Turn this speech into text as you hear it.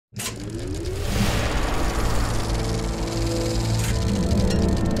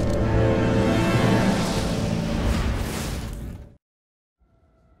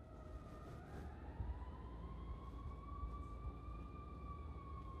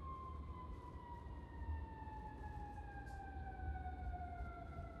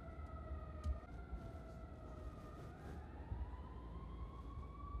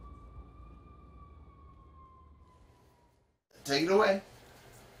Take it away.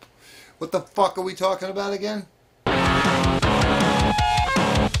 What the fuck are we talking about again?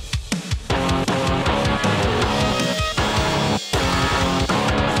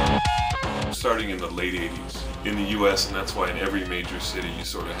 Starting in the late 80s in the US, and that's why in every major city you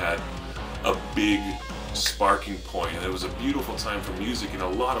sort of had a big sparking point, and it was a beautiful time for music in a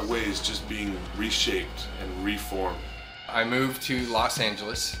lot of ways, just being reshaped and reformed. I moved to Los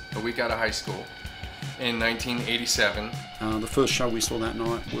Angeles a week out of high school in 1987. The first show we saw that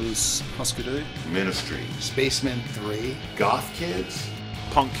night was Husker Du. Ministry. Spaceman 3. Goth kids.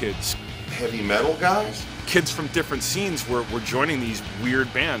 Punk kids. Heavy metal guys. Kids from different scenes were joining these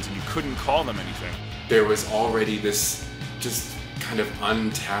weird bands, and you couldn't call them anything. There was already this just kind of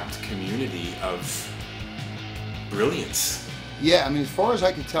untapped community of brilliance. Yeah, I mean, as far as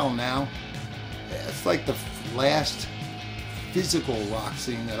I can tell now, it's like the last physical rock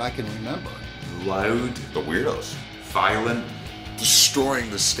scene that I can remember. Loud. The weirdos. Violent. Destroying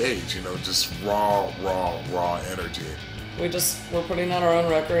the stage, you know, just raw energy. We just were putting out our own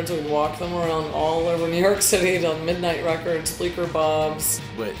records. We'd walk them around all over New York City to Midnight Records, Bleecker Bob's.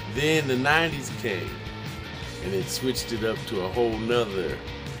 But then the 90s came, and it switched it up to a whole nother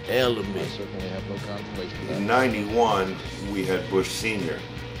element. I certainly have no confirmation of that. In '91, we had Bush Sr.,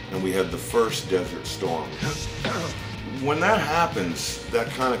 and we had the first Desert Storm. When that happens, that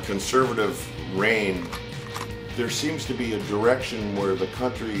kind of conservative reign, there seems to be a direction where the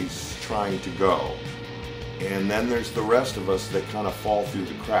country's trying to go. And then there's the rest of us that kind of fall through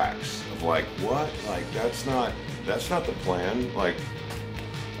the cracks of like, what? Like, that's not the plan. Like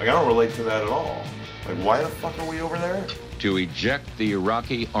I don't relate to that at all. Like, why the fuck are we over there? To eject the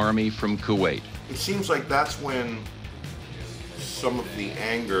Iraqi army from Kuwait. It seems like that's when some of the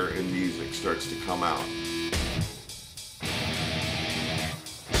anger in music starts to come out.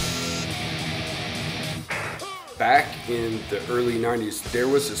 Back in the early 90s, there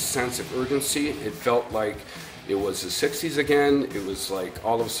was a sense of urgency. It felt like it was the 60s again. It was like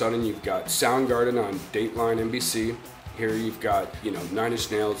all of a sudden you've got Soundgarden on Dateline NBC. Here you've got, you know, Nine Inch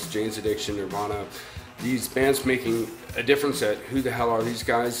Nails, Jane's Addiction, Nirvana. These bands making a difference at who the hell are these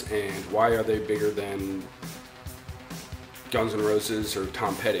guys and why are they bigger than Guns N' Roses or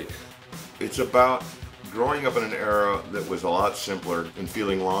Tom Petty. It's about growing up in an era that was a lot simpler and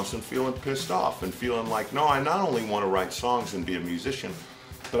feeling lost and feeling pissed off and feeling like, no, I not only want to write songs and be a musician,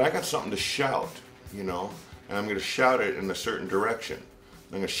 but I got something to shout, you know, and I'm going to shout it in a certain direction.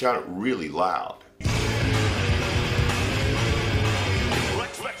 I'm going to shout it really loud.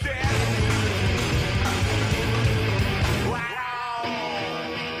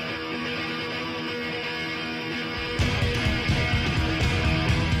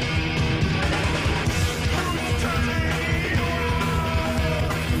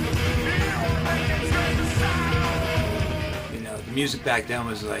 Music back then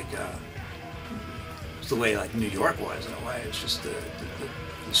was like it's the way like New York was in a way. It's just the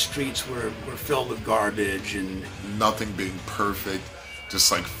streets were filled with garbage and nothing being perfect,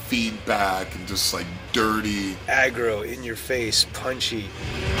 just like feedback and just like dirty, aggro, in your face, punchy.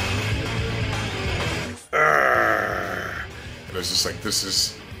 And it's just like, this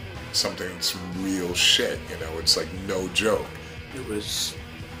is something that's real shit, you know. It's like no joke. It was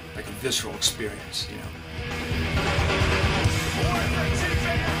like a visceral experience, you know.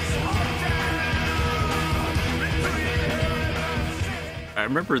 I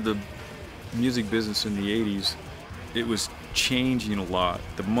remember the music business in the 80s, it was changing a lot.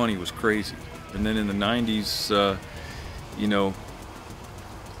 The money was crazy. And then in the 90s, you know,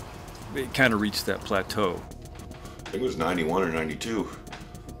 it kind of reached that plateau. I think it was 91 or 92.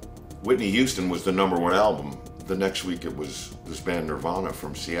 Whitney Houston was the #1 album. The next week it was this band Nirvana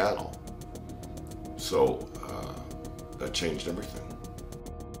from Seattle. So that changed everything.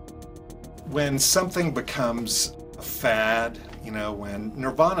 When something becomes a fad, you know, when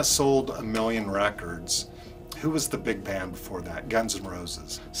Nirvana sold 1 million records, who was the big band before that? Guns N'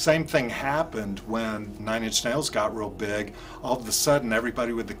 Roses. Same thing happened when Nine Inch Nails got real big. All of a sudden,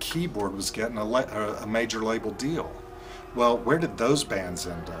 everybody with the keyboard was getting a major label deal. Well, where did those bands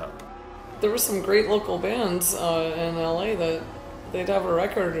end up? There were some great local bands in LA that they'd have a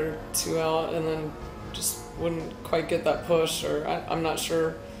record or two out and then just wouldn't quite get that push, or I'm not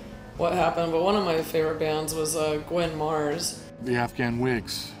sure what happened, but one of my favorite bands was Gwen Mars. The Afghan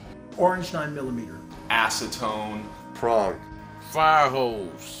Wigs. Orange 9mm. Acetone. Prong. Fire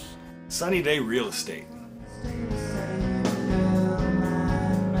hose. Sunny Day Real Estate.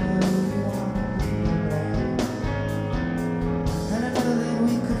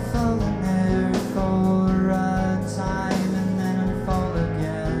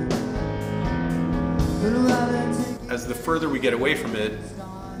 further we get away from it,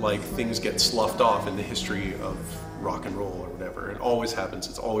 like things get sloughed off in the history of rock and roll or whatever. It always happens.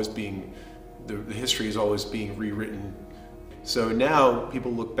 It's always being, the history is always being rewritten. So now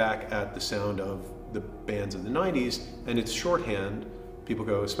people look back at the sound of the bands of the 90s and it's shorthand. People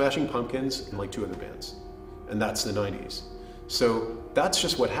go Smashing Pumpkins and like 2 other bands. And that's the 90s. So that's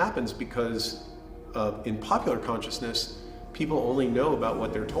just what happens because in popular consciousness, people only know about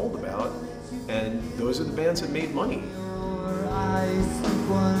what they're told about, and those are the bands that made money.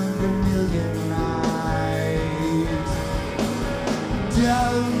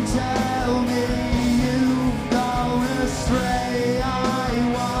 Don't tell me you've gone astray. I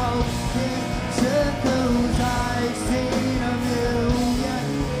walked in circles. I've seen a million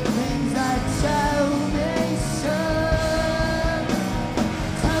things that tell me so.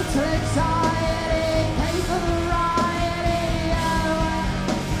 Total anxiety, paper variety.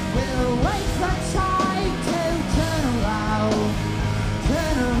 We'll wait for time to turn around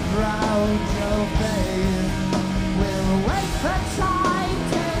your face. We'll wait for time.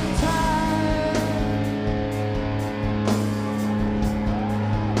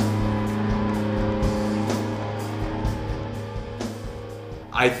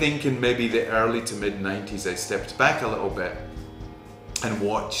 I think in maybe the early to mid 90s I stepped back a little bit and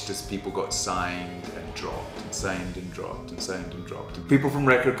watched as people got signed and dropped and signed and dropped and signed and dropped. And people from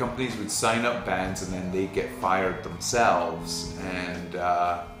record companies would sign up bands and then they'd get fired themselves, and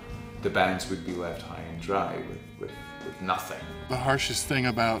the bands would be left high and dry with nothing. The harshest thing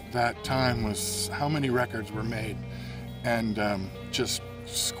about that time was how many records were made and just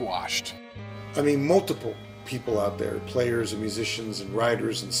squashed. I mean, multiple people out there, players and musicians and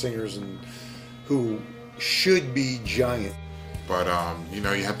writers and singers, and who should be giant. But you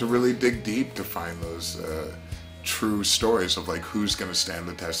know, you have to really dig deep to find those true stories of like who's going to stand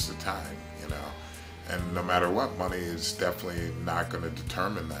the test of time, you know. And no matter what, money is definitely not going to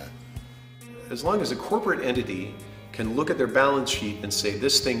determine that. As long as a corporate entity can look at their balance sheet and say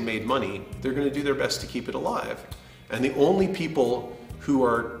this thing made money, they're going to do their best to keep it alive. And the only people who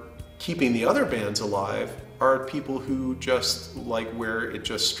are keeping the other bands alive are people who just like where it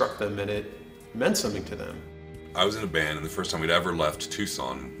just struck them and it meant something to them. I was in a band, and the first time we'd ever left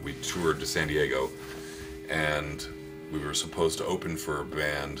Tucson, we toured to San Diego, and we were supposed to open for a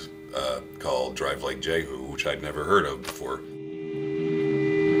band called Drive Like Jehu, which I'd never heard of before.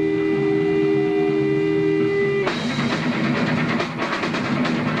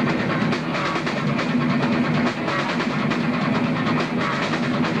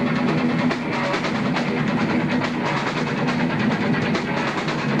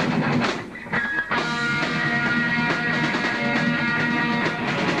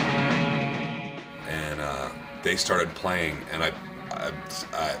 They started playing, and I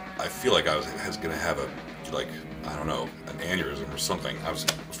feel like I was going to have I don't know, an aneurysm or something. I was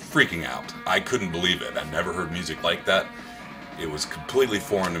freaking out. I couldn't believe it. I'd never heard music like that. It was completely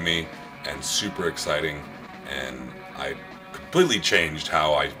foreign to me and super exciting, and I completely changed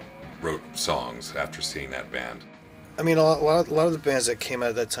how I wrote songs after seeing that band. I mean, a lot of the bands that came out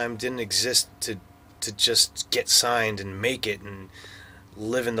at that time didn't exist to just get signed and make it and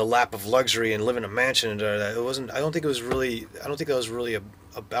live in the lap of luxury and live in a mansion and it wasn't. I don't think it was really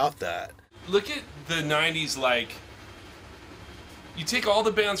about that. Look at the 90s, like, you take all the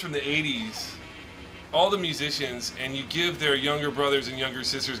bands from the 80s, all the musicians, and you give their younger brothers and younger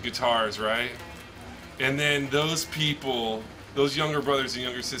sisters guitars, right? And then those people, those younger brothers and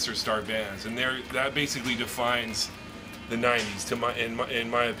younger sisters start bands, and that basically defines the 90s in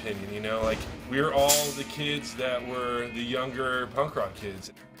my opinion, you know? Like, we're all the kids that were the younger punk rock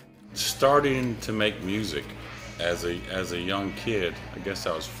kids. Starting to make music as a young kid, I guess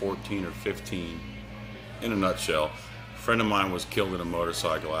I was 14 or 15, in a nutshell. A friend of mine was killed in a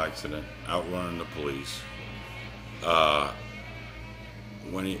motorcycle accident, outrunning the police. After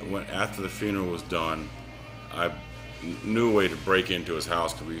the funeral was done, I knew a way to break into his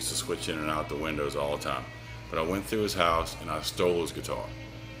house because we used to switch in and out the windows all the time. But I went through his house and I stole his guitar.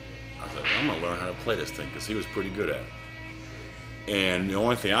 I was like, I'm gonna learn how to play this thing because he was pretty good at it. And the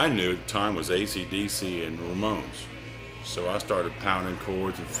only thing I knew at the time was AC/DC and Ramones. So I started pounding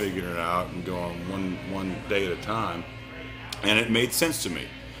chords and figuring it out and going one day at a time. And it made sense to me.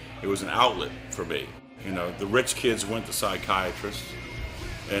 It was an outlet for me. You know, the rich kids went to psychiatrists,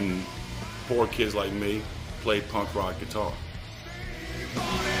 and poor kids like me played punk rock guitar.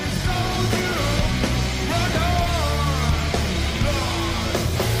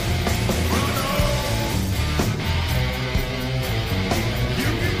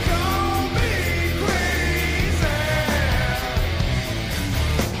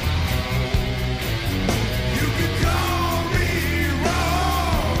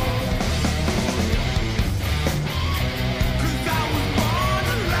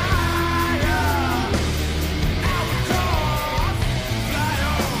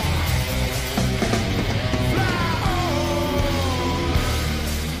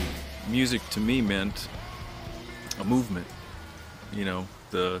 music to me meant a movement. You know,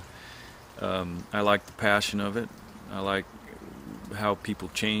 I like the passion of it. I like how people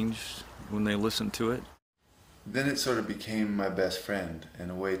changed when they listened to it. Then it sort of became my best friend in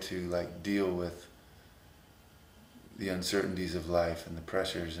a way to like deal with the uncertainties of life and the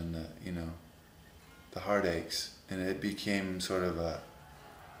pressures and the, you know, the heartaches. And it became sort of a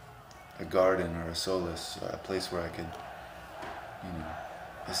garden or a solace, a place where I could, you know,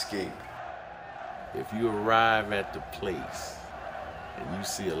 escape. If you arrive at the place and you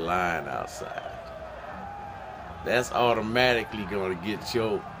see a line outside, that's automatically gonna get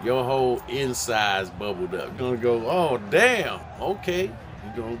your whole insides bubbled up. You're gonna go, oh damn, okay.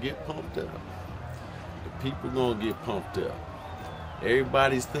 You're gonna get pumped up. The people gonna get pumped up.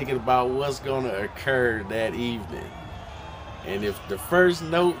 Everybody's thinking about what's gonna occur that evening. And if the first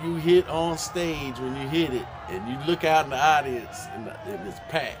note you hit on stage, when you hit it, and you look out in the audience and it's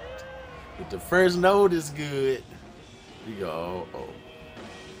packed, if the first note is good, you go, oh,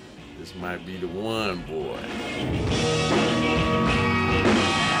 this might be the one, boy.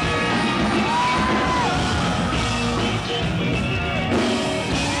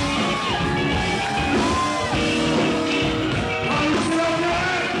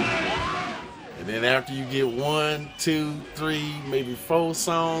 And then after you get 1, 2, 3, maybe 4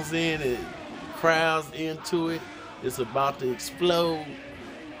 songs in and crowds into it, it's about to explode.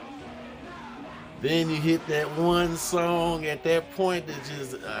 Then you hit that one song at that point that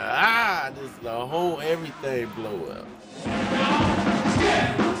just, just the whole everything blow up.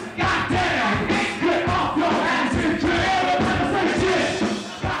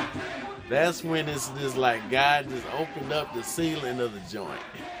 That's when it's like God just opened up the ceiling of the joint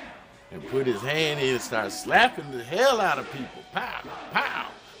and put his hand in and started slapping the hell out of people. Pow, pow,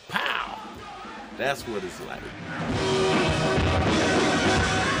 pow. That's what it's like.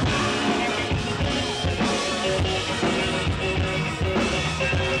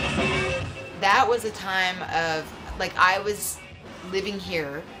 That was a time of, like, I was living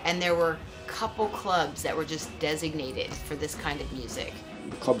here and there were a couple clubs that were just designated for this kind of music.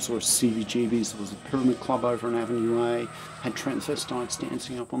 The clubs were CBGB's. There was a Pyramid Club over on Avenue A, had transvestites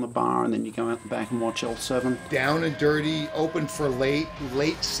dancing up on the bar, and then you go out the back and watch L7. Down and Dirty, open for late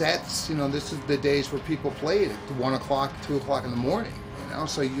sets. You know, this is the days where people played at 1 o'clock, 2 o'clock in the morning, you know,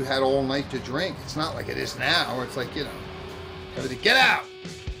 so you had all night to drink. It's not like it is now, where it's like, you know, everybody get out.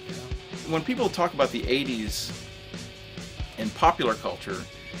 When people talk about the 80s in popular culture,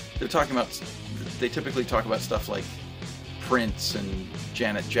 they typically talk about stuff like Prince and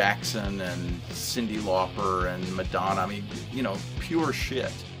Janet Jackson and Cyndi Lauper and Madonna. I mean, you know, pure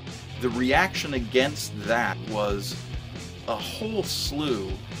shit. The reaction against that was a whole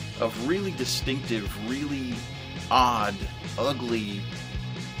slew of really distinctive, really odd, ugly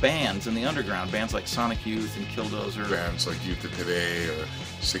bands in the underground. Bands like Sonic Youth and Killdozer. Bands like Youth of Today or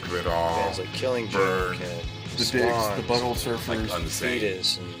Sick of It All. Bands like Killing Burn. Joke and The Digs, The Butthole Surfers, like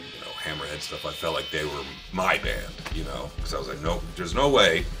Fetus, and Hammerhead stuff. I felt like they were my band, you know, because I was like, nope, there's no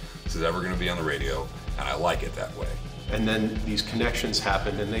way this is ever going to be on the radio, and I like it that way. And then these connections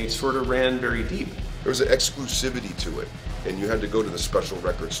happened, and they sort of ran very deep. There was an exclusivity to it, and you had to go to the special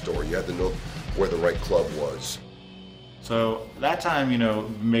record store. You had to know where the right club was. So that time, you know,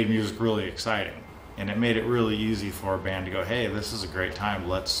 made music really exciting, and it made it really easy for a band to go, hey, this is a great time,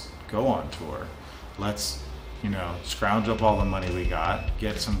 let's go on tour. Let's, you know, scrounge up all the money we got,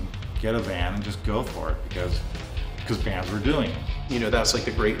 get a van and just go for it because bands were doing it. You know, that's like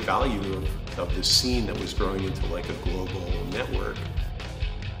the great value of this scene that was growing into like a global network.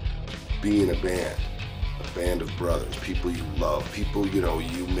 Being a band of brothers, people you love, people, you know,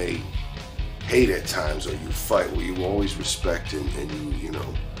 you may hate at times or you fight, where you always respect and you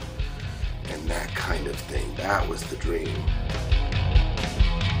know, and that kind of thing, that was the dream.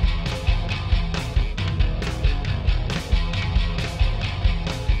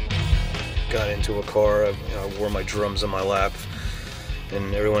 got into a car, I wore my drums on my lap,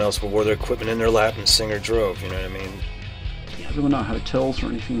 and everyone else wore their equipment in their lap, and singer drove, you know what I mean? Yeah, there were no hotels or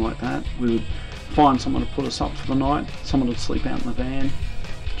anything like that. We would find someone to put us up for the night, someone would sleep out in the van,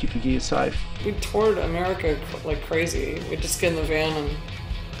 keep the gear safe. We toured America like crazy. We'd just get in the van and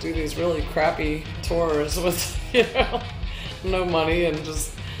do these really crappy tours with, you know, no money and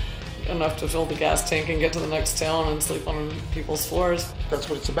just enough to fill the gas tank and get to the next town and sleep on people's floors. That's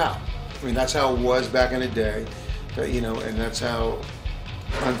what it's about. I mean, that's how it was back in the day, you know, and that's how,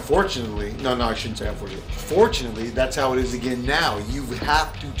 unfortunately, no, I shouldn't say unfortunately, fortunately, that's how it is again now. You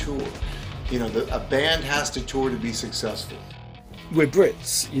have to tour. You know, a band has to tour to be successful. we're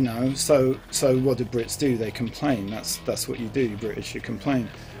Brits, you know. So what do Brits do? They complain. That's what you do. You British, you complain.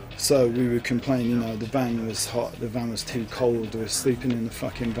 So we would complain, you know, the van was hot, the van was too cold, we're sleeping in the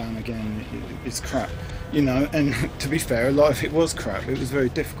fucking van again, it's crap, you know. And to be fair, a lot of it was crap. It was very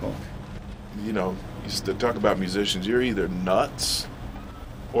difficult. You know, you used to talk about musicians, you're either nuts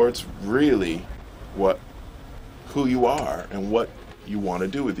or it's really who you are and what you want to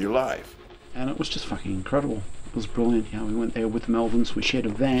do with your life. And it was just fucking incredible. It was brilliant. You know, we went there with the Melvins, we shared a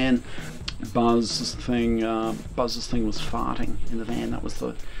van. Buzz's thing was farting in the van. That was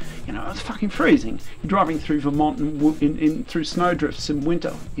the, you know, it was fucking freezing. You're driving through Vermont and through snowdrifts in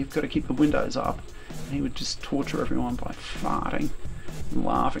winter. You've got to keep the windows up. And he would just torture everyone by farting and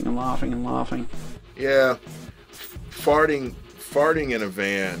laughing and laughing and laughing. Yeah, farting in a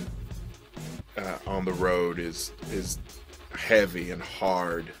van on the road is heavy and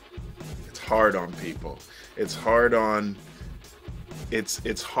hard. It's hard on people. It's hard on.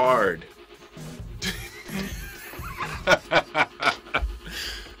 It's hard.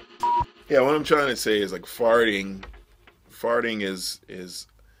 Yeah, what I'm trying to say is like farting is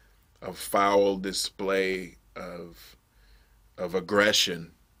a foul display of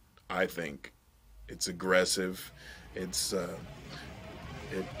aggression. I think it's aggressive. It's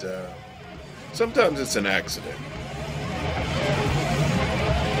sometimes it's an accident.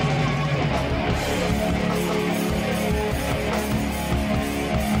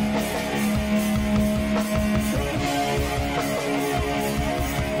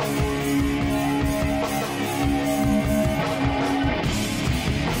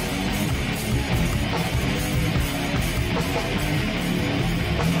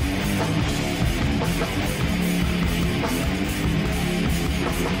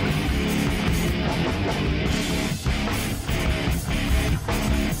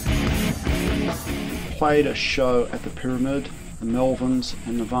 Played a show at the Pyramid. The Melvins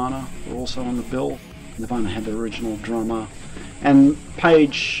and Nirvana were also on the bill. Nirvana had the original drummer, and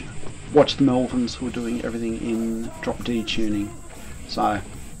Page watched the Melvins, who were doing everything in drop D tuning. So I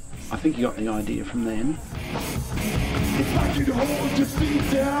think he got the idea from then. If I could hold your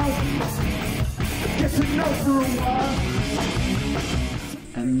feet down, get to know for a while.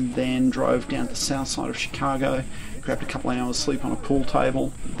 And then drove down to the south side of Chicago, grabbed a couple of hours sleep on a pool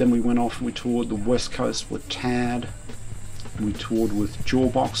table. Then we went off and we toured the West Coast with Tad, and we toured with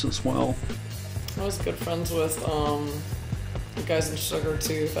Jawbox as well. I was good friends with the guys in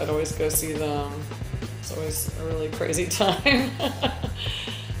Sugartooth. I'd always go see them. It's always a really crazy time.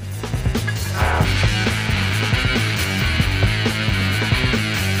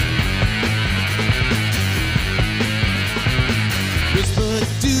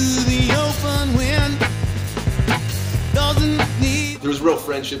 There was real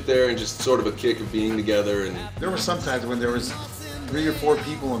friendship there and just sort of a kick of being together. And there were some times when there was 3 or 4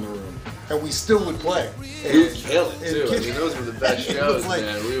 people in the room, and we still would play. We would kill it too. I mean, those were the best shows,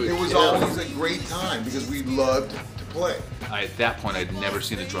 man. It was always a great time because we loved to play. At that point, I'd never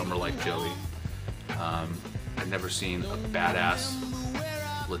seen a drummer like Joey. I'd never seen a badass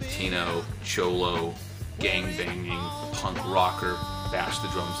Latino, cholo, gang-banging, punk rocker bash the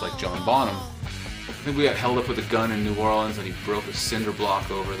drums like John Bonham. I think we got held up with a gun in New Orleans and he broke a cinder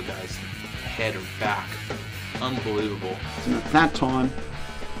block over the guy's head or back. Unbelievable. And at that time,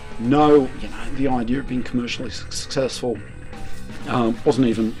 the idea of being commercially successful wasn't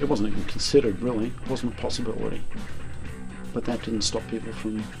even considered, really. It wasn't a possibility. But that didn't stop people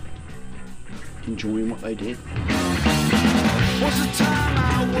from enjoying what they did. Was the time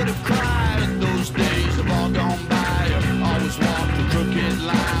I would have cried, and those days have all gone by. I've always walked the crooked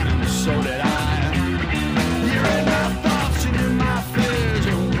line, and so did I. You're in my thoughts and you're my fears.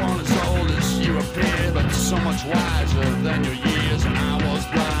 You're one as old as you appear, but so much wiser than your years, and I was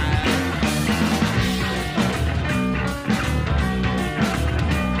blind.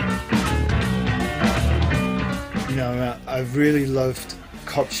 You know, I really loved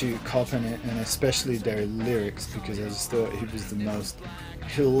Cop Shoot Cop in it, and especially their lyrics, because I just thought he was the most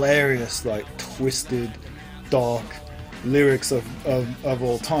hilarious, like twisted, dark lyrics of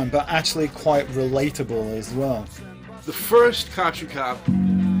all time, but actually quite relatable as well. The first Cop Shoot Cop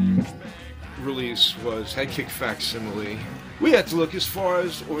release was Head Kick Facsimile. We had to look as far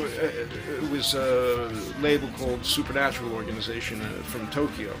as, it was a label called Supernatural Organization from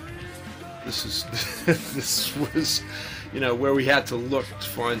Tokyo. This was, where we had to look to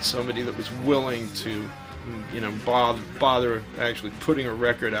find somebody that was willing to, bother actually putting a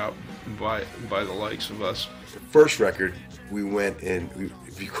record out by the likes of us. The first record, we went and we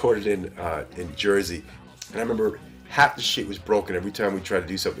recorded in Jersey, and I remember half the shit was broken every time we tried to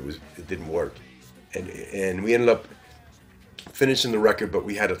do something. It didn't work, and we ended up finishing the record, but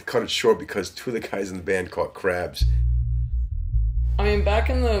we had to cut it short because 2 of the guys in the band caught crabs. I mean, back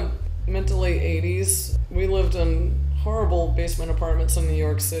in the mid to late 80s, we lived in horrible basement apartments in New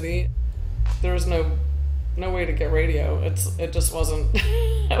York City. There was no way to get radio. It just wasn't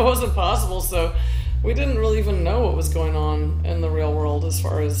it wasn't possible. So we didn't really even know what was going on in the real world as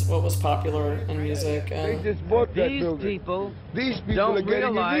far as what was popular in music. And These people don't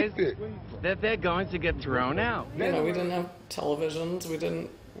realize that they're going to get thrown out. You know, we didn't have televisions.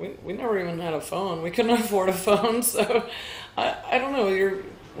 We never even had a phone. We couldn't afford a phone. So I don't know.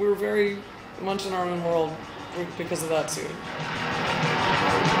 We're very much in our own world because of that too.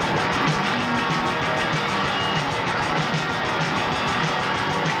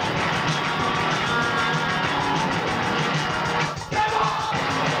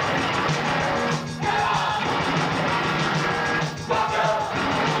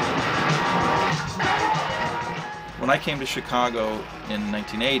 When I came to Chicago in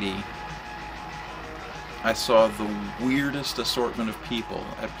 1980, I saw the weirdest assortment of people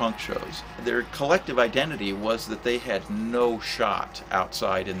at punk shows. Their collective identity was that they had no shot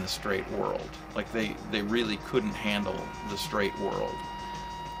outside in the straight world. Like they really couldn't handle the straight world.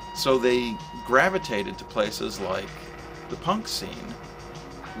 So they gravitated to places like the punk scene,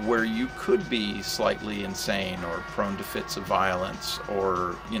 where you could be slightly insane or prone to fits of violence,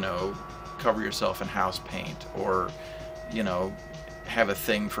 or, you know, cover yourself in house paint, or, you know, have a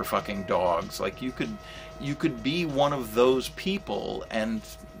thing for fucking dogs. Like you could be one of those people and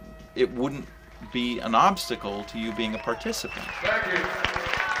it wouldn't be an obstacle to you being a participant.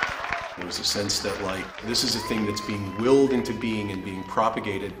 There was a sense that, like, this is a thing that's being willed into being and being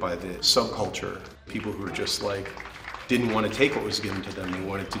propagated by the subculture. People who were just like, didn't want to take what was given to them. They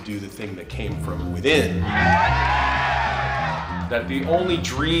wanted to do the thing that came from within. That the only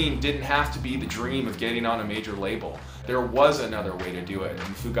dream didn't have to be the dream of getting on a major label. There was another way to do it,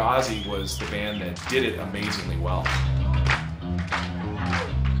 and Fugazi was the band that did it amazingly well.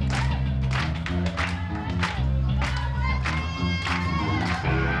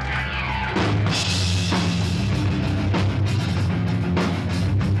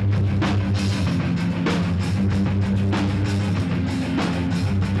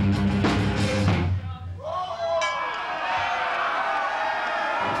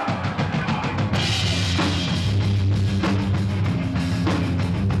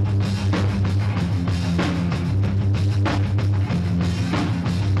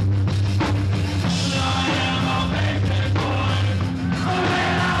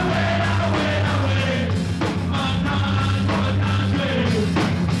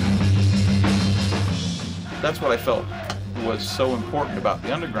 That's what I felt was so important about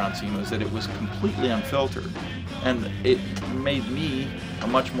the underground scene, was that it was completely unfiltered, and it made me a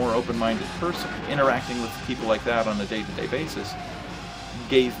much more open-minded person. Interacting with people like that on a day-to-day basis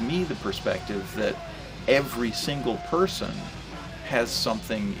gave me the perspective that every single person has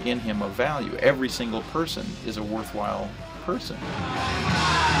something in him of value. Every single person is a worthwhile person.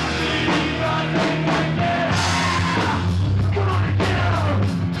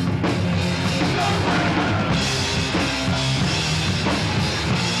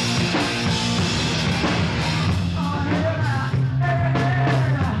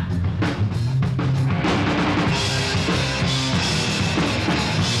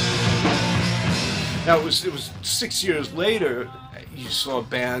 Now it was 6 years later, you saw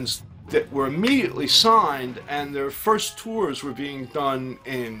bands that were immediately signed, and their first tours were being done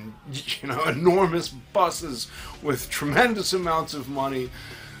in, you know, enormous buses with tremendous amounts of money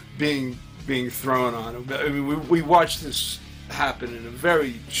being thrown on them. I mean, we watched this happen in a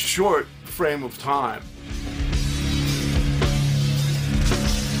very short frame of time.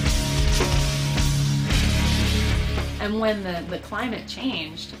 And when the climate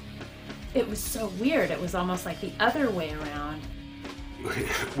changed, it was so weird. It was almost like the other way around.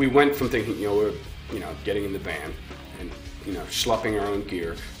 We went from thinking, we're, getting in the van and, schlepping our own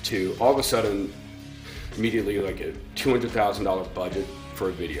gear, to all of a sudden, immediately like a $200,000 budget for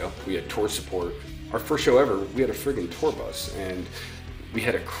a video. We had tour support. Our first show ever, we had a friggin' tour bus, and we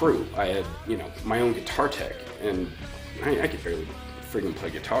had a crew. I had, my own guitar tech, and I could barely friggin' play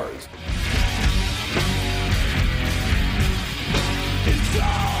guitars.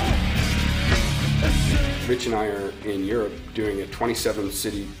 Rich and I are in Europe doing a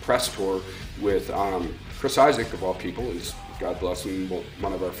 27-city press tour with Chris Isaac, of all people, is, God bless him,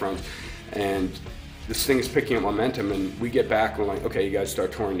 one of our friends. And this thing is picking up momentum, and we get back and we're like, okay, you guys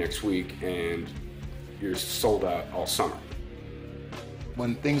start touring next week, and you're sold out all summer.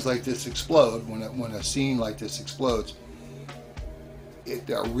 When things like this explode, when a scene like this explodes,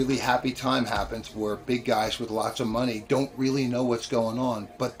 a really happy time happens where big guys with lots of money don't really know what's going on,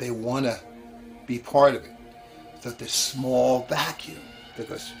 but they want to be part of it. So this small vacuum that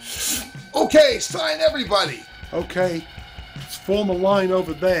goes, okay, sign everybody. Okay, just form a line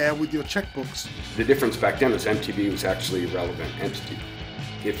over there with your checkbooks. The difference back then is MTV was actually a relevant entity.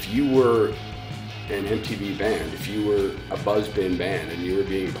 If you were an MTV band, if you were a buzz bin band and you were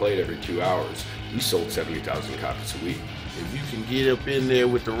being played every 2 hours, you sold 70,000 copies a week. If you can get up in there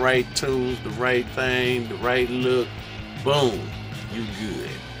with the right tunes, the right thing, the right look, boom, you good.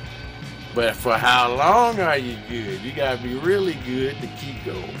 But for how long are you good? You gotta be really good to keep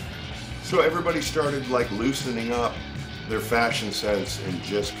going. So everybody started like loosening up their fashion sense and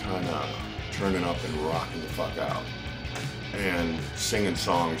just kind of turning up and rocking the fuck out. And singing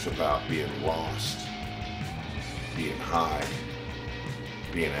songs about being lost, being high,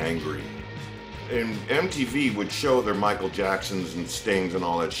 being angry. And MTV would show their Michael Jacksons and Stings and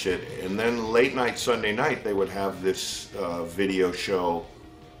all that shit. And then late night, Sunday night, they would have this video show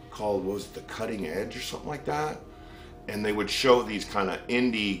called, what was it, The Cutting Edge or something like that? And they would show these kind of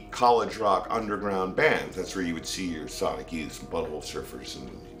indie college rock underground bands. That's where you would see your Sonic Youths and Butthole Surfers and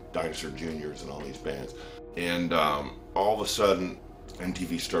Dinosaur Juniors and all these bands. And all of a sudden,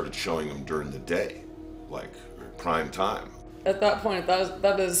 MTV started showing them during the day, like prime time. At that point,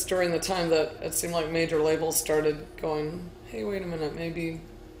 that is during the time that it seemed like major labels started going, hey, wait a minute, maybe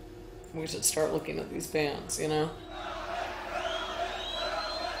we should start looking at these bands, you know?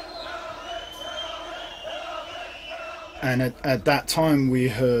 And at that time, we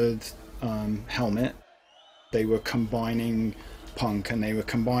heard Helmet. They were combining punk and they were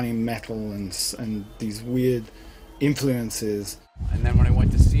combining metal and these weird influences. And then when I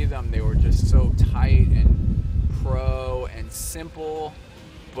went to see them, they were just so tight and pro and simple,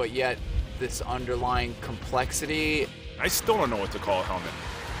 but yet this underlying complexity. I still don't know what to call Helmet.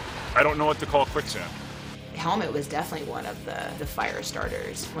 I don't know what to call Quicksand. Helmet was definitely one of the fire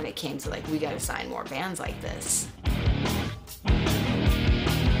starters when it came to like, we gotta sign more bands like this.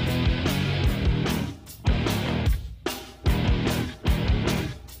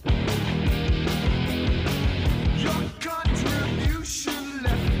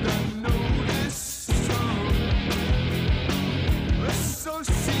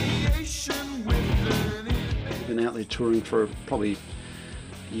 Been out there touring for probably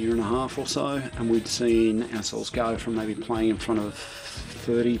a year and a half or so, and we'd seen ourselves go from maybe playing in front of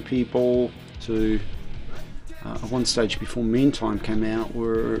 30 people to at one stage before Meantime came out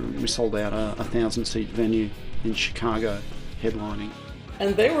where we sold out a 1,000-seat venue in Chicago headlining.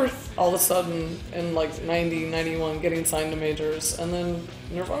 And they were all of a sudden in like 90, 91 getting signed to majors, and then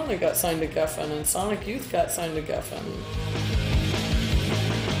Nirvana got signed to Geffen and Sonic Youth got signed to Geffen.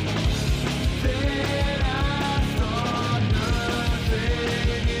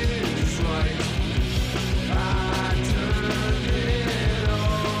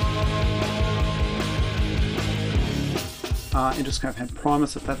 Interscope had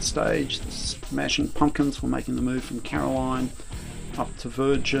Primus at that stage. The Smashing Pumpkins were making the move from Caroline up to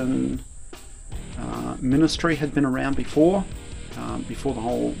Virgin. Ministry had been around before the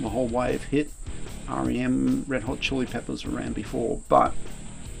whole wave hit. R.E.M., Red Hot Chili Peppers were around before, but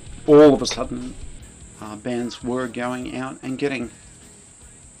all of a sudden bands were going out and getting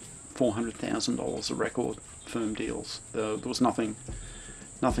 $400,000 a record, firm deals. There was nothing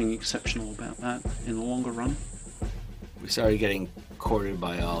exceptional about that in the longer run. We started getting courted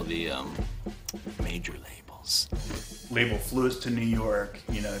by all the major labels. Label flew us to New York,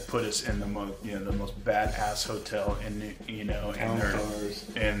 put us in the most badass hotel in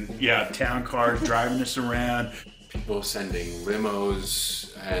town cars driving us around. People sending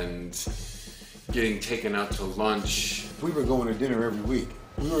limos and getting taken out to lunch. We were going to dinner every week.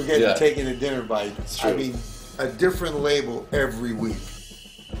 We were getting taken to dinner by, a different label every week.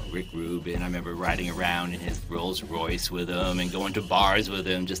 Rick Rubin, I remember riding around in his Rolls Royce with him and going to bars with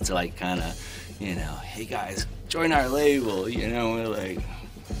him just to like kind of, hey guys, join our label, we're like,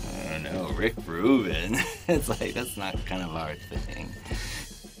 I don't know, Rick Rubin. It's like, that's not kind of our thing.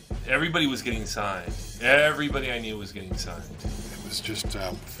 Everybody was getting signed. Everybody I knew was getting signed. It was just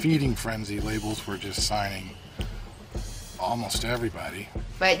feeding frenzy. Labels were just signing almost everybody.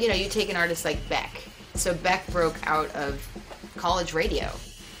 But, you take an artist like Beck. So Beck broke out of college radio.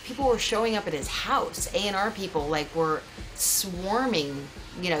 People were showing up at his house. A&R people were swarming,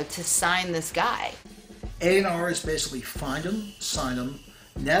 to sign this guy. A&R is basically find them, sign them,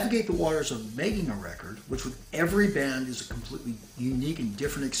 navigate the waters of making a record, which with every band is a completely unique and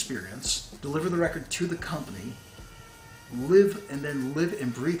different experience, deliver the record to the company, live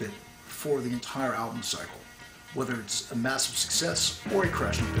and breathe it for the entire album cycle. whether it's a massive success or a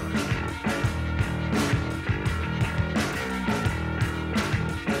crash and burn.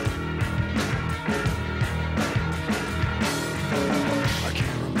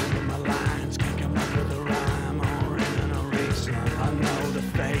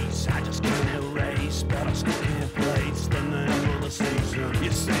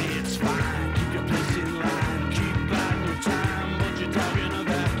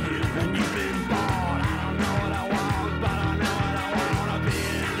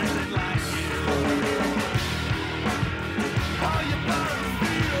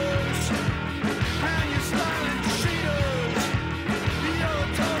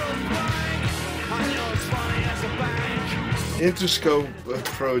 Interscope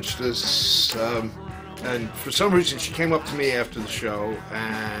approached us, and for some reason she came up to me after the show,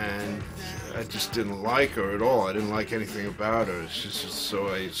 and I just didn't like her at all. I didn't like anything about her.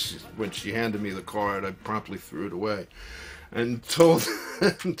 When she handed me the card, I promptly threw it away, and told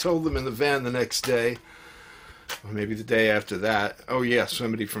them in the van the next day, or maybe the day after that. Oh yeah,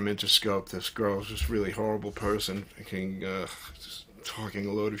 somebody from Interscope. This girl's just a really horrible person, just talking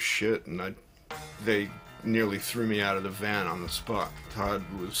a load of shit, and they nearly threw me out of the van on the spot. Todd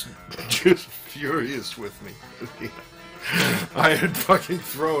was just furious with me. I had fucking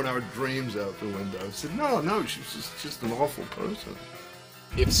thrown our dreams out the window. I said, no, she's just an awful person.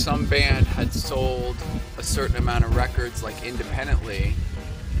 If some band had sold a certain amount of records, like independently,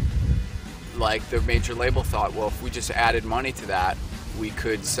 like the major label thought, well, if we just added money to that, we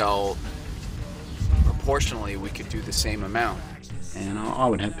could sell proportionally, we could do the same amount. And I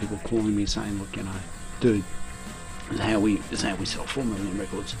would have people calling me saying, look, dude, this is how we sell 4 million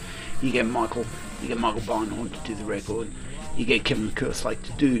records. You get Michael Beinhorn to do the record. You get Kevin Kerslake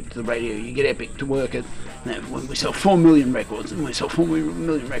to do the radio. You get Epic to work it. Now, when we sell 4 million records,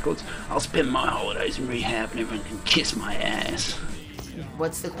 I'll spend my holidays in rehab and everyone can kiss my ass.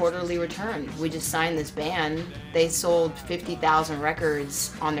 What's the quarterly return? We just signed this band. They sold 50,000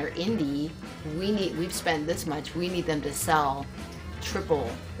 records on their indie. We've spent this much. We need them to sell triple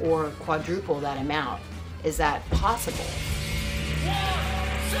or quadruple that amount. Is that possible? 1,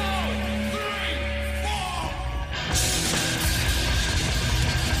 2, 3, 4.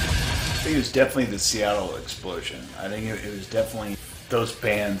 I think it was definitely the Seattle explosion. I think it was definitely those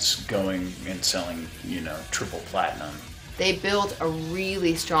bands going and selling, triple platinum. They built a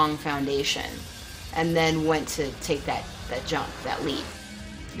really strong foundation and then went to take that jump, that leap.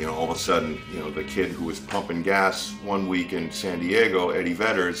 All of a sudden, the kid who was pumping gas one week in San Diego, Eddie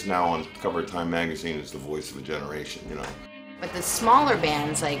Vedder, is now on cover of Time magazine as the voice of a generation, But the smaller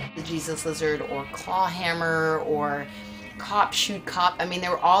bands like the Jesus Lizard or Clawhammer or Cop Shoot Cop,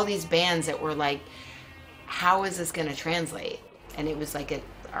 there were all these bands that were like, how is this going to translate? And it was like,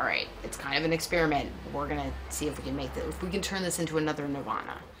 all right, it's kind of an experiment. We're going to see if we can make this, if we can turn this into another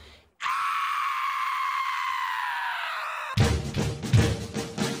Nirvana.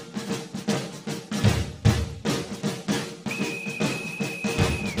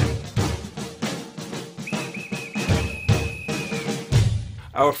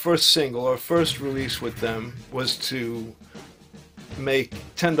 Our first single, our first release with them was to make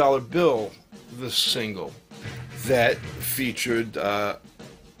 $10 Bill the single that featured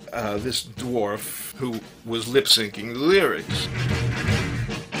this dwarf who was lip-syncing the lyrics.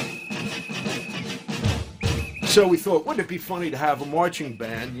 So we thought, wouldn't it be funny to have a marching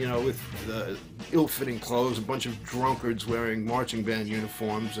band, with ill-fitting clothes, a bunch of drunkards wearing marching band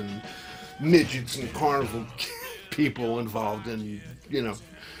uniforms, and midgets and carnival people involved in,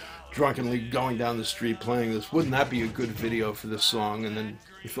 drunkenly going down the street playing this. Wouldn't that be a good video for this song? And then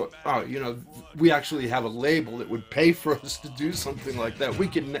we thought, we actually have a label that would pay for us to do something like that. We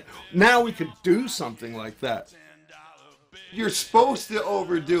could do something like that. You're supposed to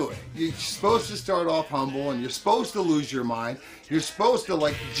overdo it. You're supposed to start off humble, and you're supposed to lose your mind. You're supposed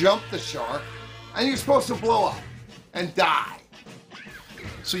to jump the shark, and you're supposed to blow up and die.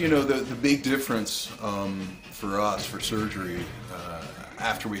 So the big difference for us, for Surgery,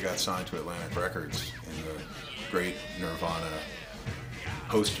 after we got signed to Atlantic Records in the great Nirvana,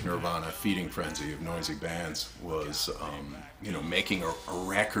 post-Nirvana feeding frenzy of noisy bands, was making a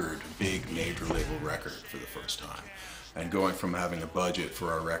record, big major label record for the first time. And going from having a budget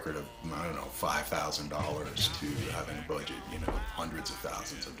for our record of, $5,000 to having a budget, hundreds of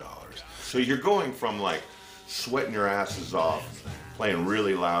thousands of dollars. So you're going from sweating your asses off, playing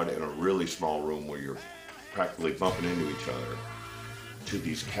really loud in a really small room where you're practically bumping into each other, to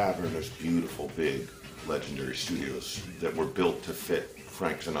these cavernous, beautiful, big, legendary studios that were built to fit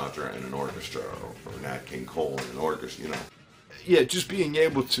Frank Sinatra in an orchestra or Nat King Cole in an orchestra, Yeah, just being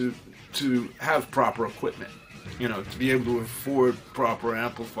able to have proper equipment. you know, to be able to afford proper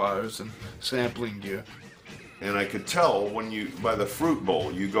amplifiers and sampling gear. And I could tell when you, by the fruit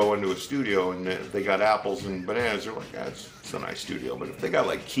bowl, you go into a studio and they got apples and bananas, you're like, it's a nice studio. But if they got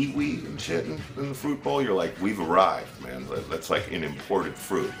like kiwi and shit in the fruit bowl, you're like, we've arrived, man. That's like an imported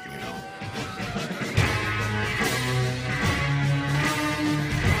fruit, you know?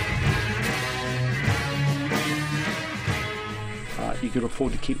 You could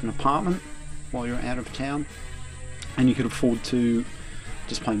afford to keep an apartment while you're out of town, and you could afford to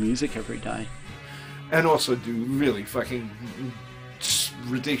just play music every day. And also do really fucking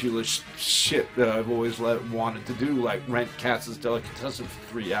ridiculous shit that I've always wanted to do, like rent Katz's Delicatessen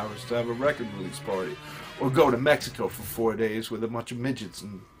for 3 hours to have a record release party, or go to Mexico for 4 days with a bunch of midgets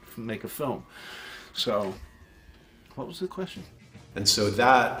and make a film. So, what was the question? And so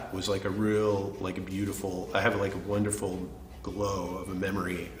that was like a real, like a beautiful, I have like a wonderful glow of a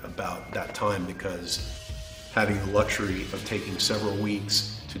memory about that time, because having the luxury of taking several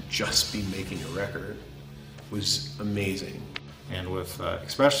weeks to just be making a record was amazing. And with,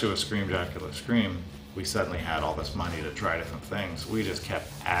 especially with Scream Dracula Scream, we suddenly had all this money to try different things. We just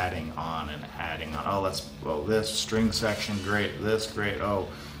kept adding on and adding on. Oh, this string section, great, this, great, oh,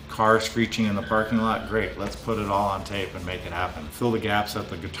 car screeching in the parking lot, great, let's put it all on tape and make it happen. Fill the gaps that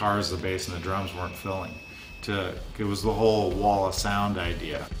the guitars, the bass, and the drums weren't filling. It was the whole wall of sound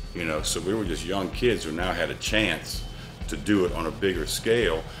idea. You know, so we were just young kids who now had a chance to do it on a bigger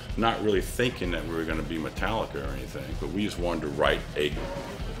scale, not really thinking that we were going to be Metallica or anything, but we just wanted to write a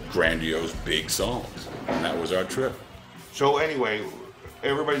grandiose, big songs, and that was our trip. So anyway,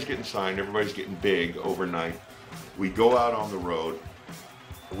 everybody's getting signed, everybody's getting big overnight. We go out on the road.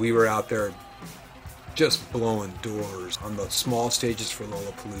 We were out there just blowing doors on the small stages for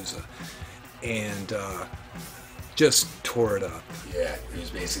Lollapalooza, and just tore it up. Yeah, it was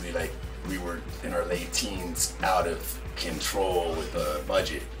basically like we were in our late teens, out of control with the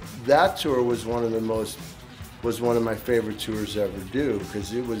budget. That tour was one of my favorite tours to ever do,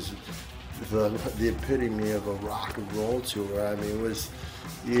 because it was the epitome of a rock and roll tour. I mean, it was,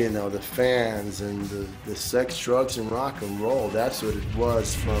 you know, the fans and the sex, drugs, and rock and roll. That's what it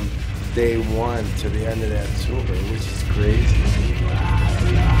was from day one to the end of that tour, which is crazy.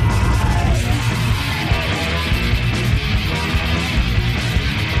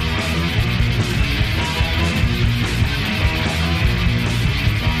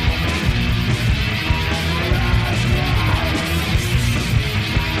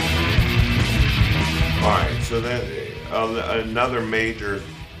 All right, so then another major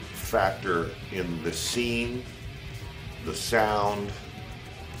factor in the scene, the sound,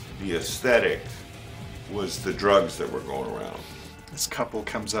 the aesthetic was the drugs that were going around. This couple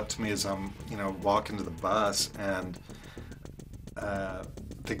comes up to me as I'm, walking to the bus, and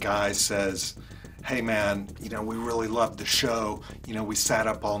the guy says, "Hey man, we really loved the show. We sat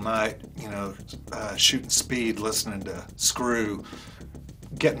up all night, shooting speed, listening to Screw,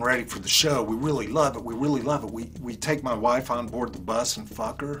 getting ready for the show. We really love it. We really love it. We take my wife on board the bus and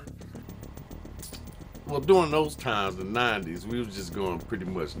fuck her." Well, during those times, the 90s, we was just going pretty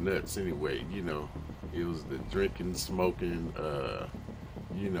much nuts anyway, It was the drinking, smoking,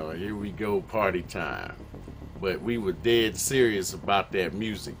 here we go, party time. But we were dead serious about that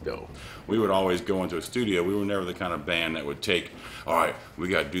music, though. We would always go into a studio. We were never the kind of band that would take, all right, we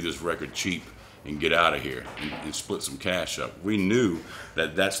got to do this record cheap and get out of here and split some cash up. We knew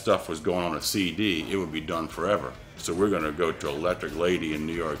that stuff was going on a CD, it would be done forever. So we're going to go to Electric Lady in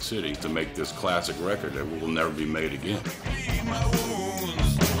New York City to make this classic record that will never be made again.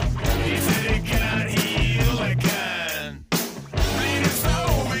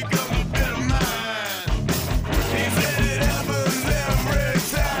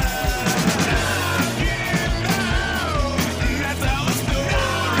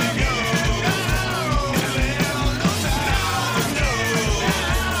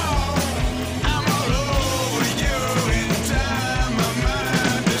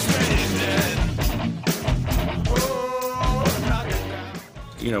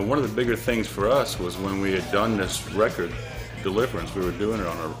 One of the bigger things for us was when we had done this record, Deliverance, we were doing it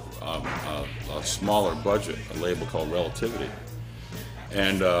on a smaller budget, a label called Relativity.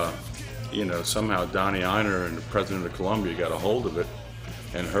 And, somehow Donnie Einer and the president of Columbia got a hold of it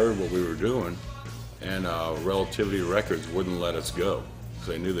and heard what we were doing, and Relativity Records wouldn't let us go because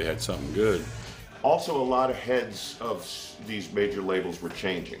they knew they had something good. Also, a lot of heads of these major labels were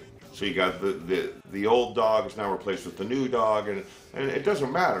changing. So you got the old dog is now replaced with the new dog, and it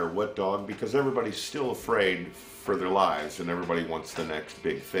doesn't matter what dog, because everybody's still afraid for their lives and everybody wants the next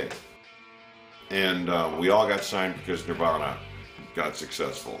big thing. And we all got signed because Nirvana got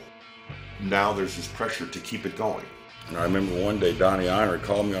successful. now there's this pressure to keep it going. And I remember one day Donnie Ironwood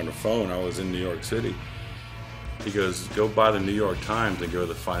called me on the phone. I was in New York City. He goes, go buy the New York Times and go to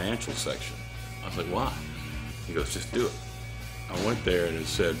the financial section. I was like, why? He goes, just do it. I went there and it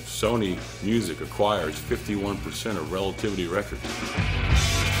said, Sony Music acquires 51% of Relativity Records.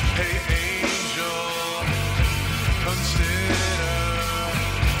 Hey angel, consider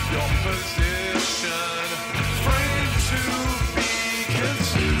your position, frame to be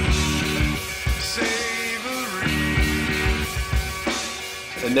consumed, savory.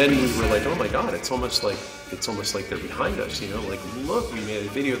 And then we were like, oh my God, it's almost like they're behind us, you know? Like, look, we made a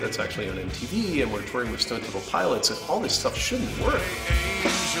video that's actually on MTV, and we're touring with Stone Temple Pilots, and all this stuff shouldn't work.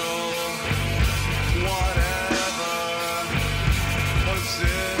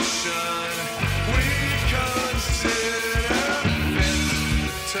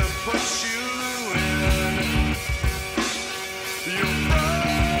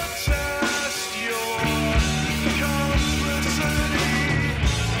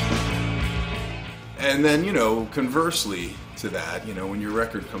 And then, you know, conversely to that, you know, when your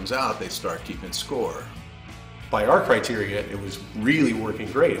record comes out, they start keeping score. By our criteria, it was really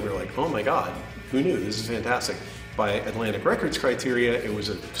working great. We were like, oh my God, who knew? This is fantastic. By Atlantic Records criteria, it was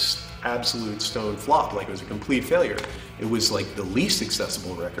an absolute stone flop. Like, it was a complete failure. It was like the least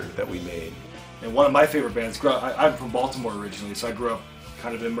accessible record that we made. And one of my favorite bands, I'm from Baltimore originally, so I grew up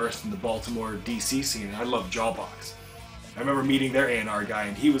kind of immersed in the Baltimore, DC scene, and I love Jawbox. I remember meeting their A&R guy,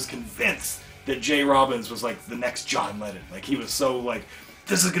 and he was convinced that Jay Robbins was like the next John Lennon. Like, he was so like,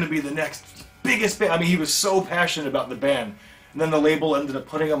 this is gonna be the next biggest band. I mean, he was so passionate about the band. And then the label ended up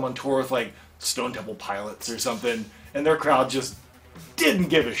putting him on tour with like Stone Temple Pilots or something, and their crowd just didn't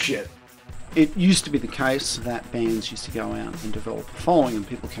give a shit. It used to be the case that bands used to go out and develop a following, and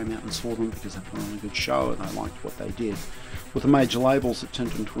people came out and saw them because they put on a good show and they liked what they did. With the major labels, it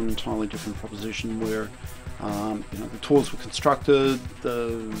turned into an entirely different proposition where you know, the tours were constructed,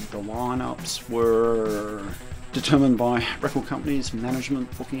 the lineups were determined by record companies,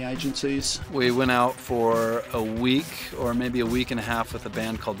 management, booking agencies. We went out for a week or maybe a week and a half with a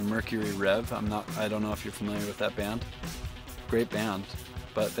band called Mercury Rev. I don't know if you're familiar with that band. Great band,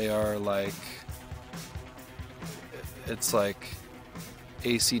 but they are like, it's like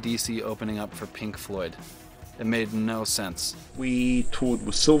AC/DC opening up for Pink Floyd. It made no sense. We toured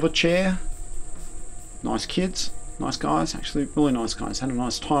with Silverchair. Nice kids, nice guys, actually really nice guys. Had a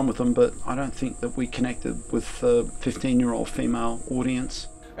nice time with them, but I don't think that we connected with the 15-year-old female audience.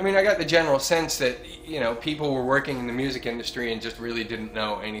 I mean, I got the general sense that, you know, people were working in the music industry and just really didn't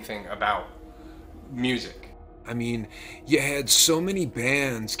know anything about music. I mean, you had so many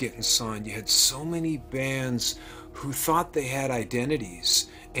bands getting signed. You had so many bands who thought they had identities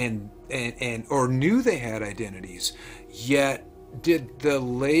and or knew they had identities, yet did the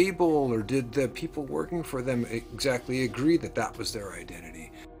label or did the people working for them exactly agree that that was their identity?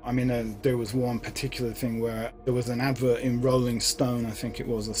 I mean, there was one particular thing where there was an advert in Rolling Stone, I think it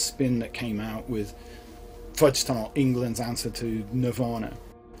was, a spin that came out with Fudge Tunnel, England's answer to Nirvana.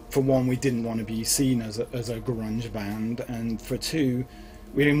 For one, we didn't want to be seen as a grunge band, and for two,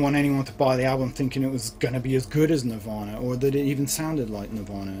 we didn't want anyone to buy the album thinking it was going to be as good as Nirvana or that it even sounded like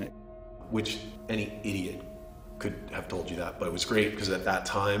Nirvana. Which any idiot could have told you that, but it was great because at that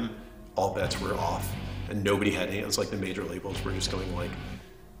time all bets were off and nobody had any. It was like the major labels were just going like,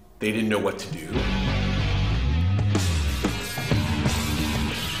 they didn't know what to do.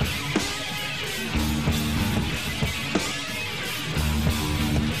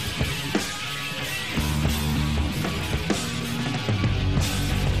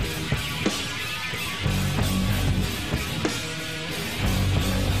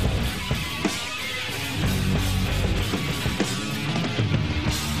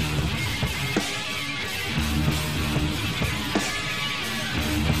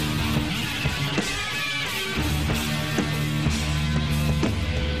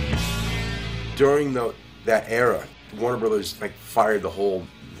 During that era, Warner Brothers like fired the whole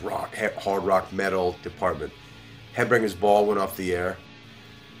hard rock metal department. Headbangers Ball went off the air,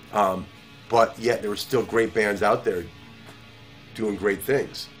 but yet there were still great bands out there doing great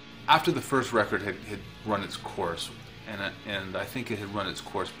things. After the first record had run its course, and I think it had run its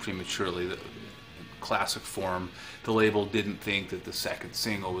course prematurely, the classic form, the label didn't think that the second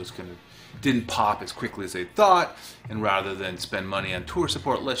single didn't pop as quickly as they thought, and rather than spend money on tour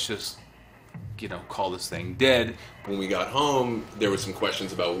support, let's just, you know, call this thing dead. When we got home, there were some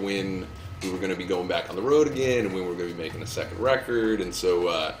questions about when we were going to be going back on the road again and when we were going to be making a second record. And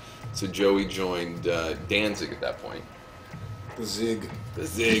so Joey joined Danzig at that point. The Zig.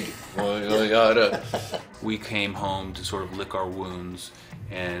 We came home to sort of lick our wounds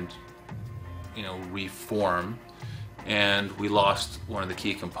and reform, and we lost one of the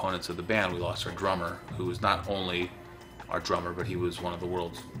key components of the band. We lost our drummer, who was not only our drummer, but he was one of the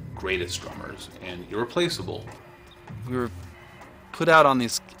world's greatest drummers and irreplaceable. We were put out on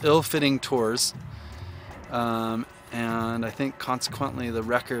these ill-fitting tours, and I think consequently the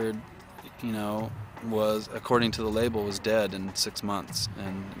record, was, according to the label, was dead in 6 months,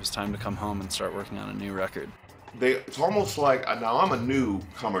 and it was time to come home and start working on a new record. It's almost like, now I'm a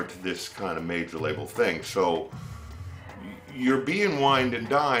newcomer to this kind of major label thing, so you're being wined and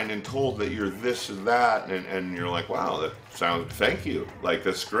dined and told that you're this and that, and you're like, wow, that sounds, thank you, like,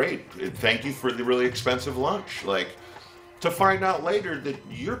 that's great, thank you for the really expensive lunch, like, to find out later that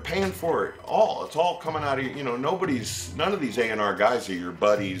you're paying for it all. It's all coming out of you. None of these A&R guys are your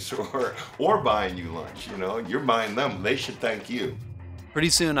buddies or buying you lunch. You're buying them. They should thank you. Pretty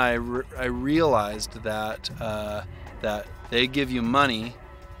soon, I realized that that they give you money,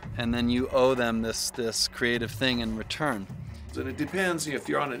 and then you owe them this creative thing in return. And it depends. If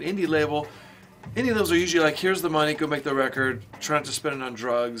you're on an indie label, indie labels are usually like, here's the money, go make the record. Try not to spend it on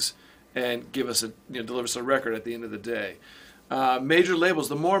drugs, and give us deliver us a record at the end of the day. Major labels,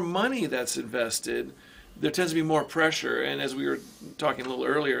 the more money that's invested, there tends to be more pressure. And as we were talking a little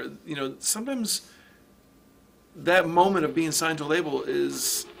earlier, sometimes that moment of being signed to a label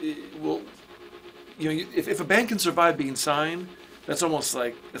is, if a band can survive being signed, that's almost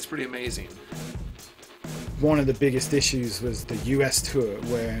like, that's pretty amazing. One of the biggest issues was the US tour,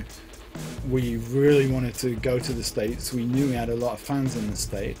 where we really wanted to go to the States. We knew we had a lot of fans in the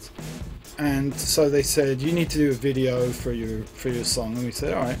States. And so they said, you need to do a video for your song. And we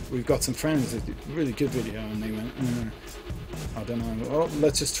said, all right, we've got some friends that did a really good video. And they went, I don't know, well,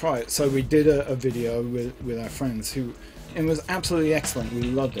 let's just try it. So we did a video with our friends, it was absolutely excellent. We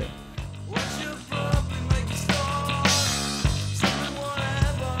loved it.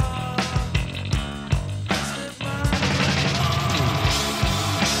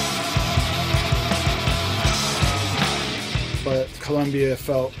 But Columbia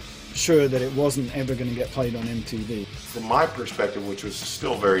felt sure that it wasn't ever going to get played on MTV. From my perspective, which was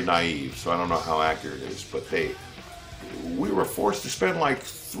still very naive, so I don't know how accurate it is, but we were forced to spend like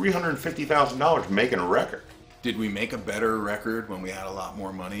 $350,000 making a record. Did we make a better record when we had a lot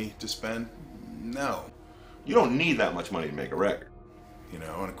more money to spend? No. You don't need that much money to make a record. And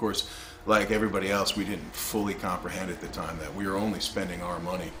of course, like everybody else, we didn't fully comprehend at the time that we were only spending our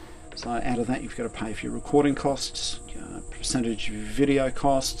money. So out of that, you've got to pay for your recording costs, percentage of your video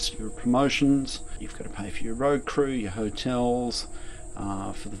costs, your promotions. You've got to pay for your road crew, your hotels,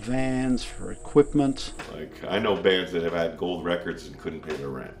 for the vans, for equipment. Like, I know bands that have had gold records and couldn't pay their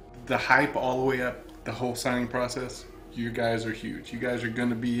rent. The hype all the way up, the whole signing process, you guys are huge. You guys are going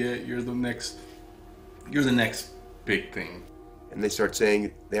to be it. You're the next big thing. And they start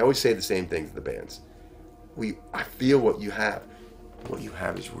saying, they always say the same things to the bands. I feel what you have. What you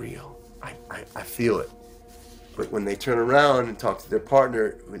have is real. I feel it. But when they turn around and talk to their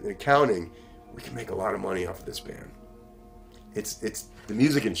partner in accounting, we can make a lot of money off of this band. It's the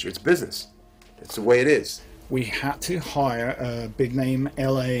music industry, it's business. It's the way it is. We had to hire a big name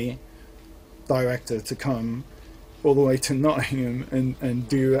LA director to come all the way to Nottingham and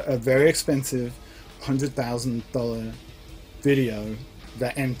do a very expensive $100,000 video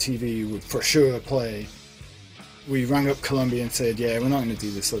that MTV would for sure play. We rang up Columbia and said, yeah, we're not going to do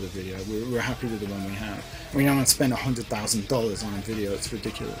this other video. We're happy with the one we have. We don't want to spend $100,000 on a video. It's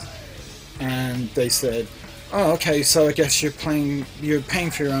ridiculous. And they said, oh, okay, so I guess you're paying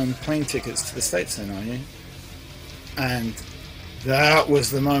for your own plane tickets to the States then, are you? And that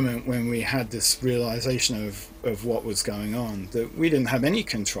was the moment when we had this realization of what was going on, that we didn't have any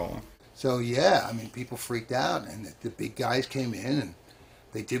control. So yeah, I mean, people freaked out, and the big guys came in, and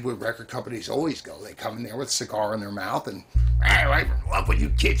they did what record companies always go. They come in there with a cigar in their mouth and, hey, I love what you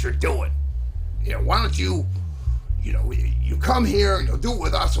kids are doing. Why don't you come here and you'll do it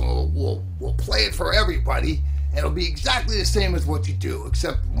with us, and we'll play it for everybody, and it'll be exactly the same as what you do,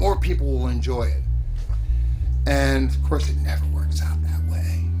 except more people will enjoy it. And of course, it never works out that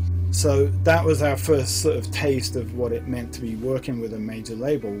way. So that was our first sort of taste of what it meant to be working with a major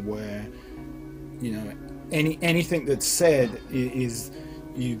label, where anything that's said is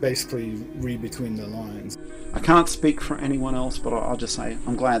you basically read between the lines. I can't speak for anyone else, but I'll just say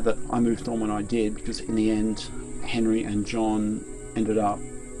I'm glad that I moved on when I did, because in the end, Henry and John ended up,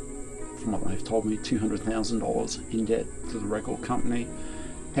 from what they've told me, $200,000 in debt to the record company.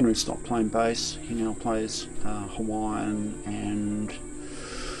 Henry stopped playing bass. He now plays Hawaiian and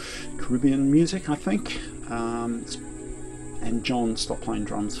Caribbean music, I think. And John stopped playing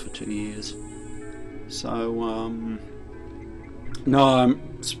drums for 2 years. So, no,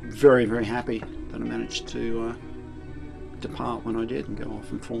 was very, very happy that I managed to depart when I did and go off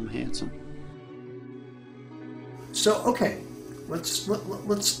and form Handsome. So, okay, let's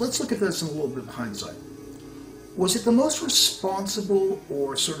look at this in a little bit of hindsight. Was it the most responsible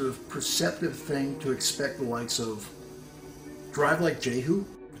or sort of perceptive thing to expect the likes of Drive Like Jehu,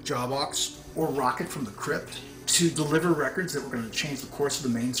 Jawbox, or Rocket from the Crypt to deliver records that were going to change the course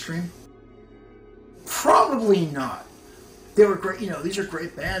of the mainstream? Probably not. They were great, these are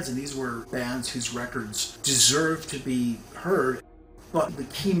great bands, and these were bands whose records deserved to be heard. But the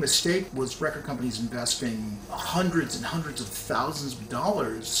key mistake was record companies investing hundreds and hundreds of thousands of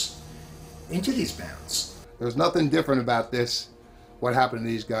dollars into these bands. There's nothing different about this, what happened to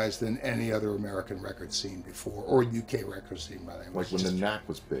these guys, than any other American record scene before, or UK record scene, by the way. Like when the Knack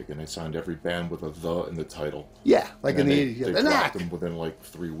was big and they signed every band with a "the" in the title. Yeah, like in the 80s. They The dropped Knack. them within like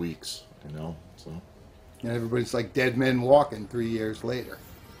 3 weeks, so. And everybody's like dead men walking 3 years later.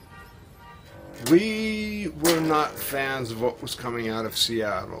 We were not fans of what was coming out of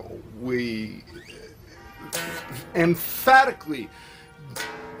Seattle. We emphatically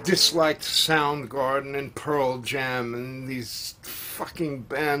disliked Soundgarden and Pearl Jam and these fucking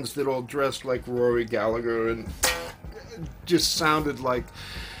bands that all dressed like Rory Gallagher and just sounded like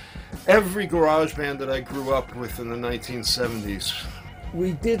every garage band that I grew up with in the 1970s.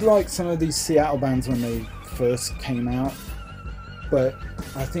 We did like some of these Seattle bands when they first came out, but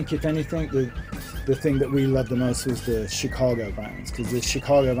I think if anything, the thing that we loved the most was the Chicago bands, because the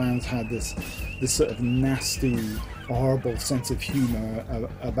Chicago bands had this sort of nasty, horrible sense of humor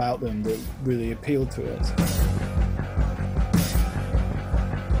about them that really appealed to us.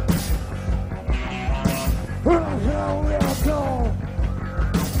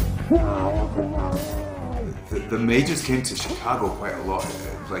 The majors came to Chicago quite a lot.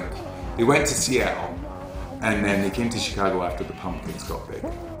 Like, they went to Seattle, and then they came to Chicago after the Pumpkins got big.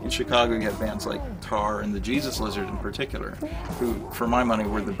 In Chicago, you had bands like Tar and the Jesus Lizard in particular, who, for my money,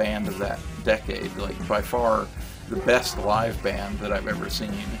 were the band of that decade. Like, by far, the best live band that I've ever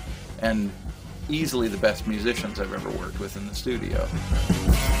seen, and easily the best musicians I've ever worked with in the studio.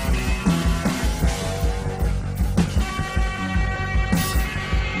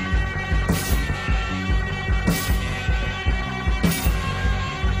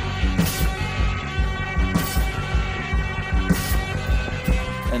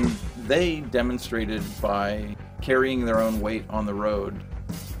 And they demonstrated by carrying their own weight on the road,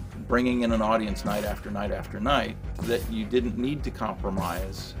 bringing in an audience night after night after night, that you didn't need to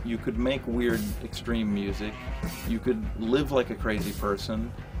compromise. You could make weird, extreme music. You could live like a crazy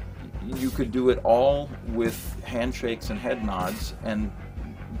person. You could do it all with handshakes and head nods and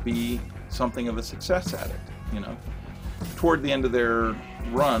be something of a success at it, Toward the end of their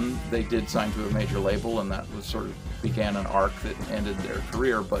run, they did sign to a major label, and that was sort of began an arc that ended their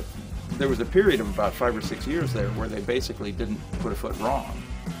career, but there was a period of about 5 or 6 years there where they basically didn't put a foot wrong.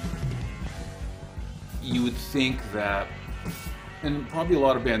 You would think that, and probably a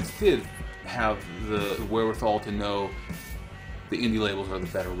lot of bands did have the wherewithal to know the indie labels are the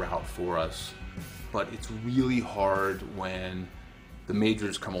better route for us, but it's really hard when the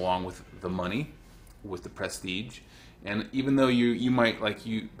majors come along with the money, with the prestige, and even though you might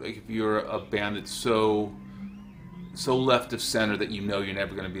if you're a band that's so left of center that you're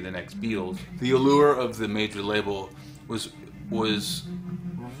never going to be the next Beatles, the allure of the major label was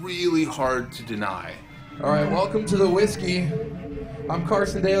really hard to deny. All right, welcome to the Whiskey. I'm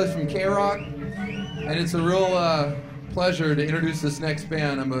Carson Daly from K-Rock, and it's a real pleasure to introduce this next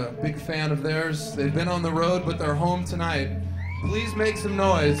band. I'm a big fan of theirs. They've been on the road, but they're home tonight. Please make some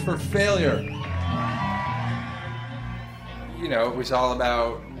noise for Failure. It was all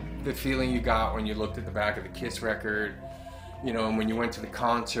about the feeling you got when you looked at the back of the Kiss record, and when you went to the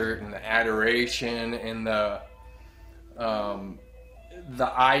concert, and the adoration and the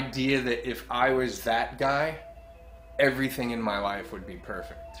idea that if I was that guy, everything in my life would be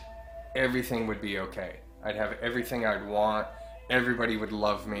perfect. Everything would be okay. I'd have everything I'd want. Everybody would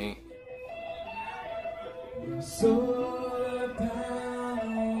love me. Solar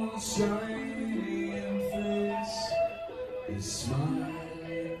panels shining face is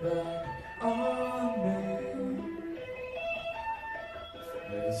smiling back on me.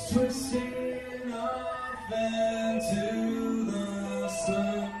 It's twisting off into the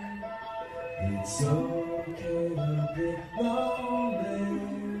sun. It's okay to be lonely.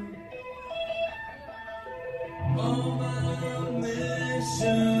 All my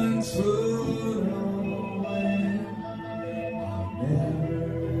missions put away. I'll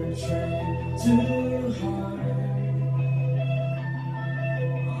never try to hide.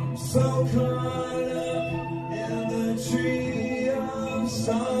 I'm so caught up in the tree of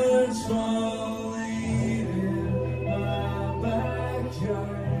Starts falling in my backyard.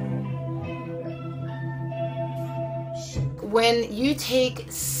 When you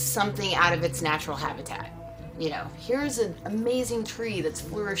take something out of its natural habitat, you know, here's an amazing tree that's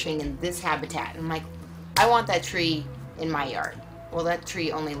flourishing in this habitat. And I'm like, I want that tree in my yard. Well, that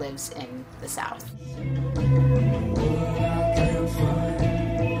tree only lives in the South.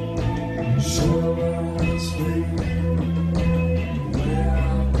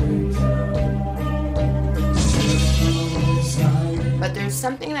 But there's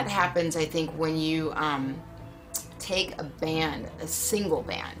something that happens, I think, when you take a band, a single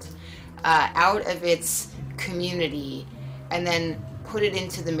band, out of its community and then put it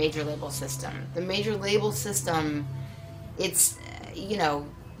into the major label system. The major label system, it's, you know,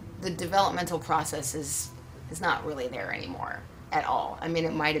 the developmental process is not really there anymore at all. I mean,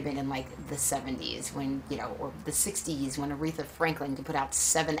 it might have been in like the 70s when, you know, or the 60s when Aretha Franklin could put out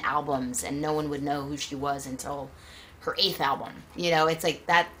 7 albums and no one would know who she was until her 8th album. You know, it's like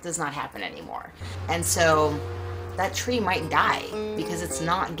that does not happen anymore. And so that tree might die because it's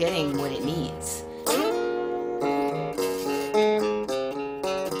not getting what it needs.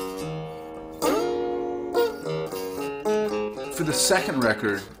 For the second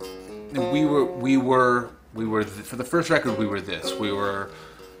record, we were for the first record we were this. We were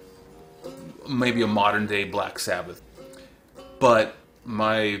maybe a modern day Black Sabbath. But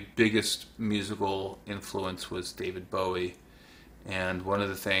my biggest musical influence was David Bowie, and one of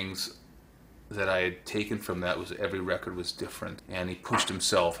the things that I had taken from that was every record was different, and he pushed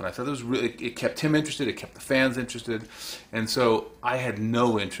himself, and I thought it was really, it kept him interested, it kept the fans interested, and so I had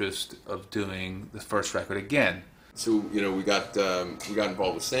no interest of doing the first record again. So, you know, we got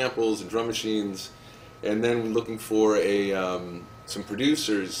involved with samples and drum machines, and then looking for some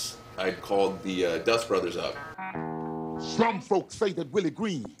producers, I'd called the Dust Brothers up. Some folks say that Willie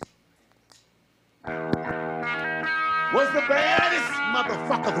Green was the baddest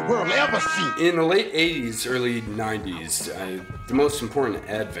motherfucker the world ever seen. In the late 80s, early 90s, the most important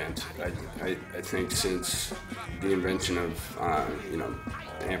advent, I think, since the invention of, you know,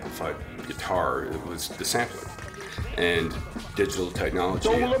 the amplified guitar, it was the sampler and digital technology.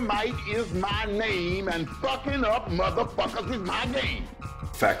 Dolomite is my name, and fucking up motherfuckers is my game.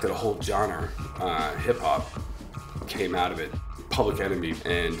 The fact that a whole genre, hip-hop, came out of it. Public Enemy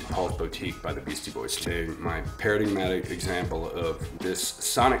and Paul's Boutique by the Beastie Boys. My paradigmatic example of this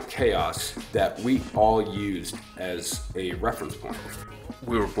sonic chaos that we all used as a reference point.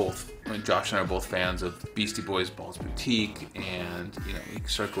 We were both, Josh and I are both fans of Beastie Boys, Paul's Boutique, and you know, we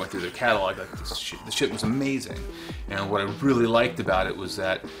started going through their catalog. Like the shit was amazing, and what I really liked about it was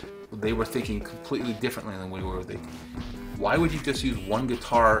that they were thinking completely differently than we were. Why would you just use one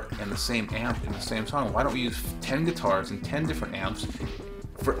guitar and the same amp in the same song? Why don't we use 10 guitars and 10 different amps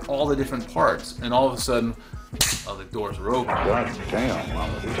for all the different parts? And all of a sudden, oh, the doors are open. God damn,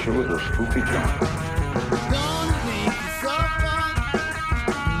 mama, this shit was a spooky joint.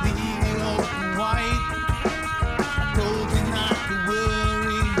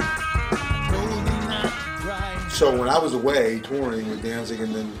 So when I was away touring with Danzig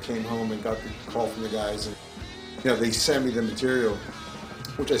and then came home and got the call from the guys, and you know, they sent me the material,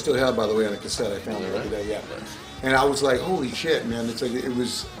 which I still have, by the way, on a cassette. I found it the other day, yeah. And I was like, holy shit, man! It's like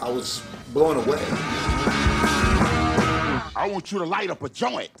I was blown away. I want you to light up a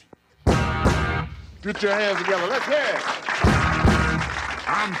joint. Get your hands together. Let's hear it.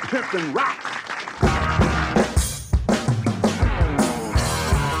 I'm pimping rock.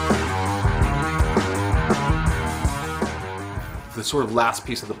 The sort of last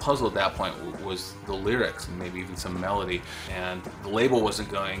piece of the puzzle at that point was the lyrics and maybe even some melody. And the label wasn't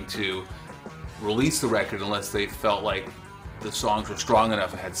going to release the record unless they felt like the songs were strong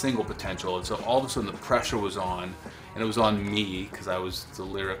enough and had single potential. And so all of a sudden the pressure was on, and it was on me because I was the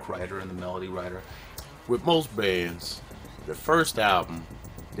lyric writer and the melody writer. With most bands, the first album,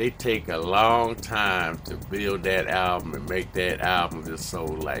 they take a long time to build that album and make that album just so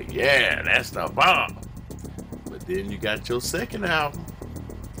like, yeah, that's the bomb. But then you got your second album.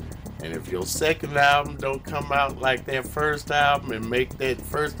 And if your second album don't come out like that first album and make that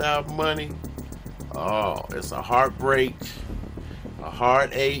first album money, oh, it's a heartbreak, a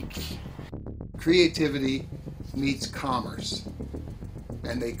heartache. Creativity meets commerce.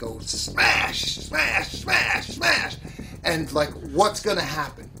 And they go smash, smash, smash, smash. And like, what's gonna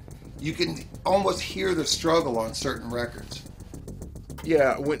happen? You can almost hear the struggle on certain records.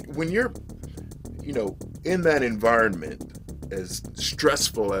 Yeah, when you're, you know, in that environment, as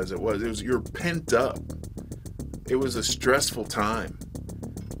stressful as it was, you're pent up. It was a stressful time.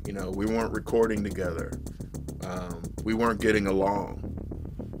 You know, we weren't recording together. We weren't getting along.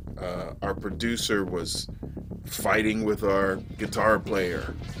 our producer was fighting with our guitar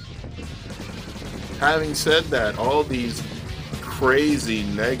player. Having said that, all these crazy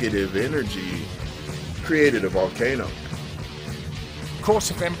negative energy created a volcano.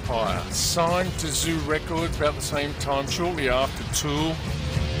 Course of Empire signed to Zoo Records about the same time, shortly after Tool.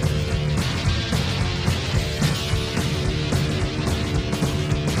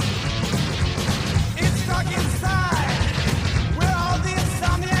 It's stuck inside, where all the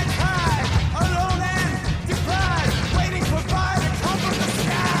insomniacs hide, alone and deprived, waiting for fire to come from the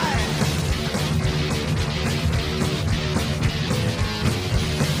sky.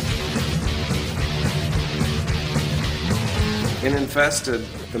 In Infested,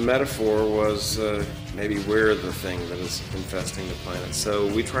 the metaphor was maybe we're the thing that is infesting the planet. So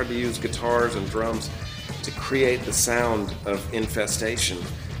we tried to use guitars and drums to create the sound of infestation.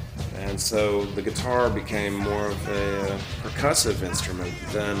 And so the guitar became more of a percussive instrument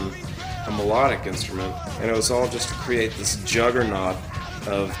than a melodic instrument. And it was all just to create this juggernaut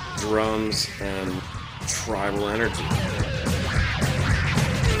of drums and tribal energy.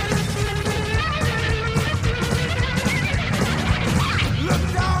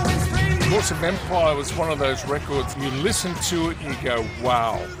 Course of Empire was one of those records, you listen to it and you go,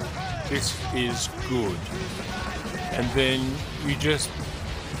 wow, this is good. And then you just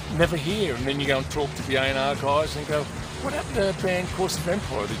never hear, and then you go and talk to the A&R guys and go, what happened to that band Course of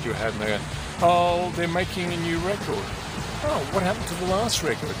Empire that you had? And they go, oh, they're making a new record. Oh, what happened to the last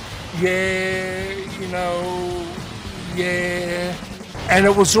record? Yeah, you know, yeah. And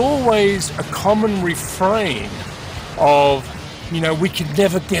it was always a common refrain of, you know, we could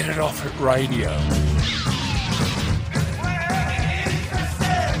never get it off at radio.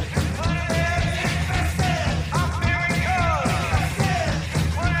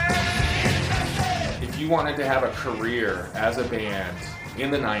 If you wanted to have a career as a band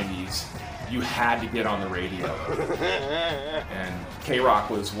in the 90s, you had to get on the radio. And K-Rock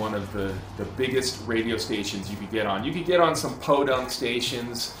was one of the biggest radio stations you could get on. You could get on some podunk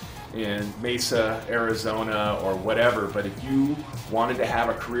stations in Mesa, Arizona, or whatever, but if you wanted to have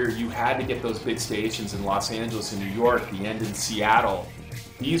a career, you had to get those big stations in Los Angeles and New York, the end in Seattle.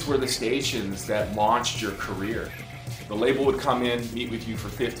 These were the stations that launched your career. The label would come in, meet with you for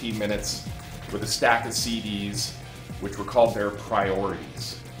 15 minutes with a stack of CDs, which were called their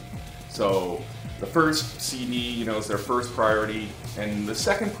priorities. So the first CD, you know, is their first priority, and the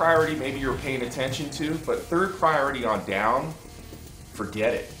second priority maybe you're paying attention to, but third priority on down,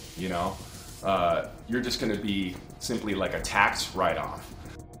 forget it. You know, you're just going to be simply like a tax write-off.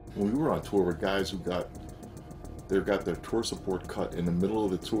 When we were on tour with guys who got their tour support cut in the middle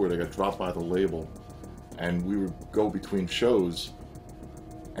of the tour, they got dropped by the label, and we would go between shows,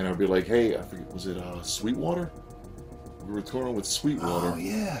 and I'd be like, hey, I forget, was it Sweetwater? We were touring with Sweetwater. Oh,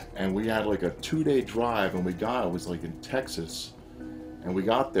 yeah. And we had like a 2-day drive, and it was like in Texas, and we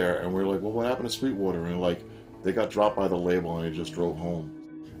got there, and we were like, well, what happened to Sweetwater? And like, they got dropped by the label, and they just drove home.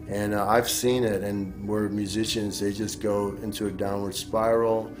 And I've seen it, and where musicians, they just go into a downward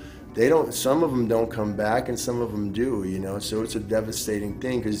spiral. Some of them don't come back, and some of them do, you know, so it's a devastating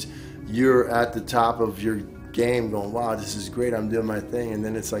thing, because you're at the top of your game going, wow, this is great, I'm doing my thing, and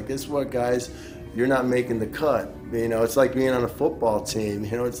then it's like, guess what, guys, you're not making the cut, you know, it's like being on a football team,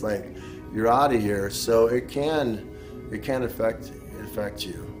 you know, it's like, you're out of here, so it can affect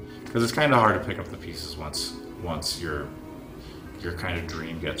you. Because it's kind of hard to pick up the pieces once your kind of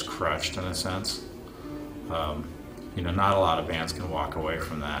dream gets crushed, in a sense. You know, not a lot of bands can walk away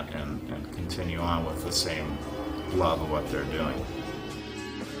from that and continue on with the same love of what they're doing.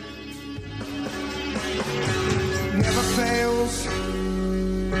 Never fails.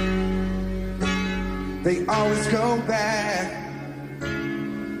 They always go back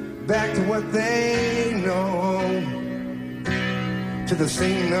to what they know, to the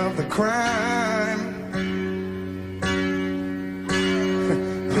scene of the crime.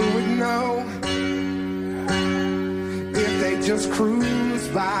 Who would know if they just cruise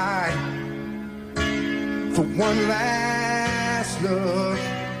by for one last look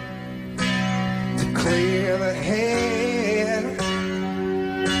to clear the head?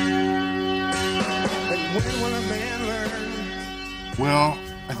 And when will a man learn? Well,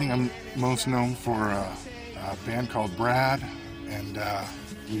 I think I'm most known for a band called Brad, and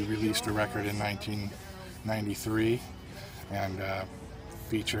we released a record in 1993, and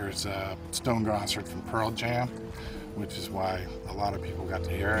features Stone Gossard from Pearl Jam, which is why a lot of people got to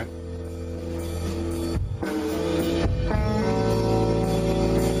hear it.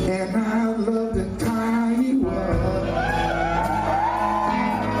 And I love the tiny world.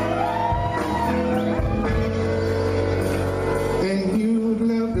 And you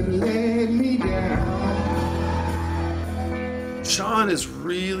love the Sean is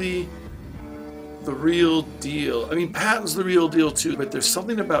really the real deal. I mean, Patton's the real deal too, but there's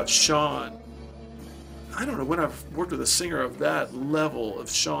something about Sean. I don't know when I've worked with a singer of that level of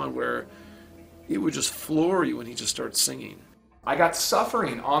Sean where it would just floor you when he just starts singing. I got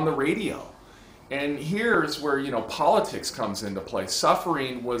Suffering on the radio. And here's where, you know, politics comes into play.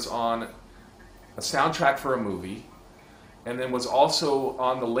 Suffering was on a soundtrack for a movie and then was also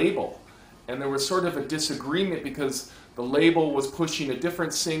on the label. And there was sort of a disagreement because the label was pushing a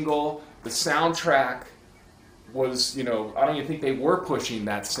different single. The soundtrack was, you know, I don't even think they were pushing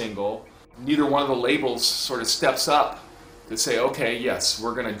that single. Neither one of the labels sort of steps up to say, okay, yes,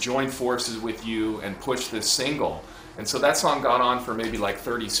 we're going to join forces with you and push this single. And so that song got on for maybe like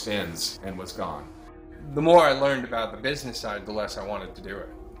 30 spins and was gone. The more I learned about the business side, the less I wanted to do it.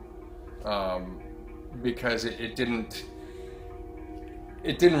 Because it didn't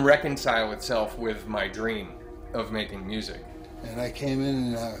reconcile itself with my dream of making music. And I came in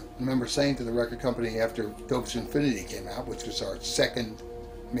and I remember saying to the record company after Dopes Infinity came out, which was our second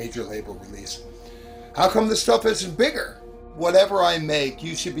major label release, how come this stuff isn't bigger? Whatever I make,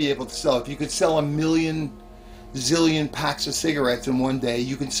 you should be able to sell. If you could sell 1 million zillion packs of cigarettes in one day,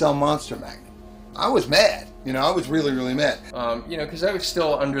 you can sell Monster Magnet. I was mad. You know, I was really, really mad. You know, because I was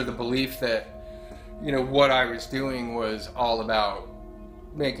still under the belief that, you know, what I was doing was all about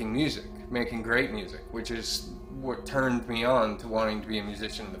making music, making great music, which is what turned me on to wanting to be a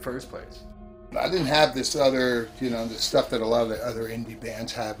musician in the first place. I didn't have this other, you know, the stuff that a lot of the other indie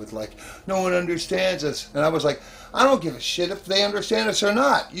bands have with like, no one understands us. And I was like, I don't give a shit if they understand us or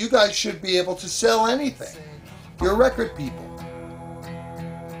not. You guys should be able to sell anything. You're record people.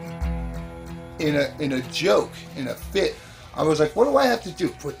 In a joke, in a fit, I was like, what do I have to do?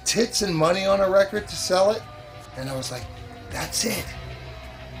 Put tits and money on a record to sell it? And I was like, that's it.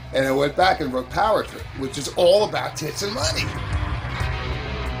 And I went back and wrote Power Trip, which is all about tits and money.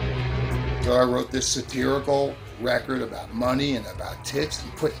 So I wrote this satirical record about money and about tits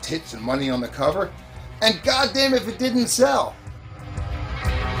and put tits and money on the cover. And goddamn if it didn't sell.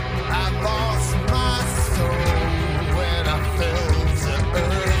 I lost my soul when I fell to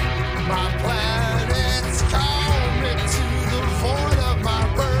earth. My planets called me to the void of my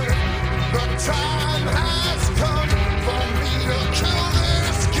birth. The time has come for me to kill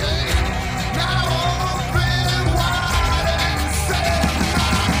this game. Now open wide and say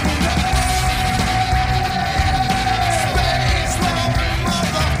my name. Space loving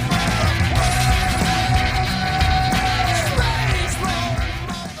motherfucker.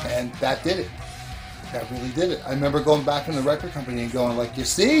 And that did it. That really did it. I remember going back in the record company and going like, you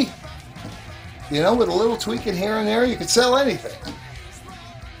see? You know, with a little tweaking here and there, you could sell anything.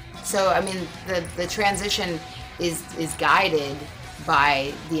 So, I mean, the transition is guided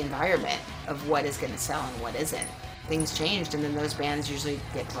by the environment of what is going to sell and what isn't. Things changed, and then those bands usually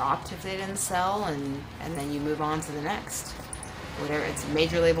get dropped if they didn't sell, and then you move on to the next. Whatever, it's a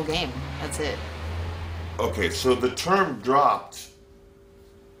major label game. That's it. Okay, so the term dropped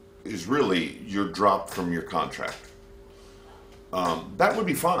is really you're dropped from your contract. That would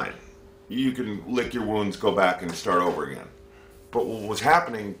be fine. You can lick your wounds, go back and start over again. But what was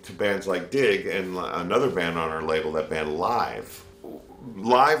happening to bands like Dig and another band on our label, that band Live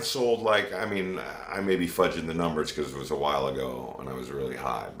sold like, I mean, I may be fudging the numbers because it was a while ago and I was really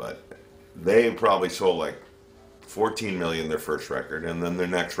high, but they probably sold like 14 million their first record, and then their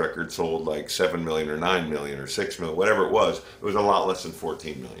next record sold like 7 million or 9 million or 6 million, whatever it was a lot less than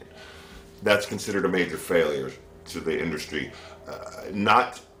 14 million. That's considered a major failure to the industry.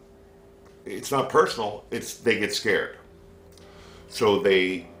 It's not personal, it's they get scared. So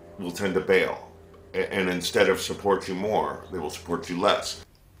they will tend to bail. And instead of support you more, they will support you less.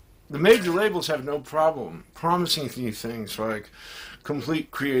 The major labels have no problem promising you things like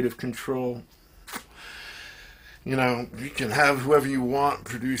complete creative control. You know, you can have whoever you want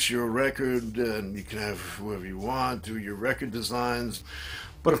produce your record, and you can have whoever you want do your record designs.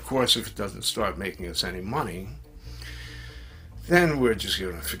 But of course, if it doesn't start making us any money, then we're just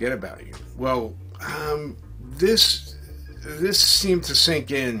going to forget about you. Well, this seemed to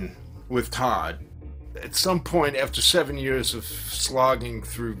sink in with Todd. At some point, after 7 years of slogging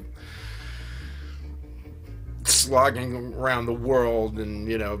around the world and,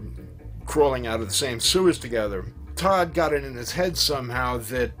 you know, crawling out of the same sewers together, Todd got it in his head somehow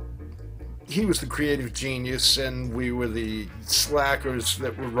that he was the creative genius and we were the slackers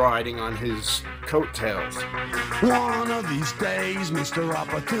that were riding on his coattails. One of these days, Mr.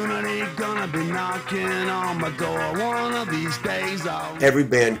 Opportunity gonna be knocking on my door. One of these days, Every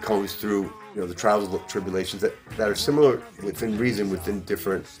band goes through, you know, the trials and tribulations that are similar within reason within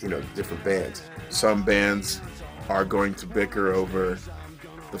different bands. Some bands are going to bicker over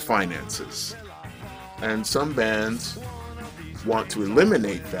the finances. And some bands want to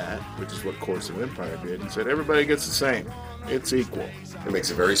eliminate that, which is what Course of Empire did, and said everybody gets the same. It's equal. It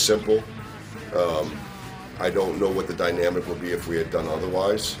makes it very simple. I don't know what the dynamic would be if we had done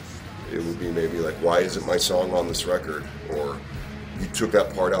otherwise. It would be maybe like, why isn't my song on this record? Or you took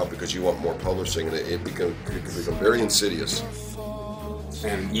that part out because you want more publishing, and it could become very insidious.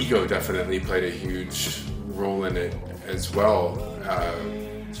 And ego definitely played a huge role in it as well.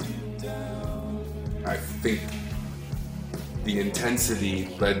 I think the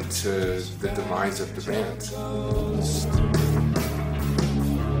intensity led to the demise of the band.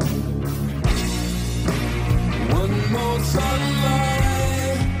 One more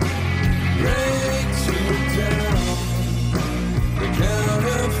sunlight breaks you down. The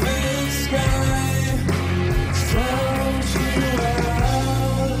counterfeit sky strolls you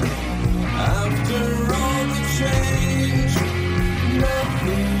out. After all the change,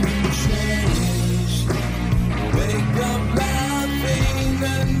 nothing changed. Wake up laughing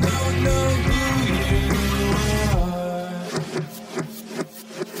and don't know who you are.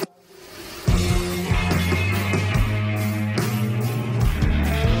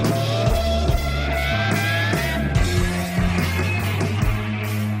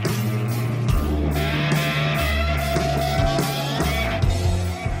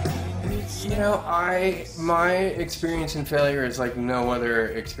 You know, my experience in failure is like no other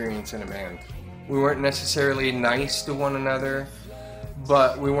experience in a band. We weren't necessarily nice to one another,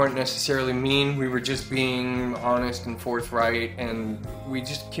 but we weren't necessarily mean. We were just being honest and forthright, and we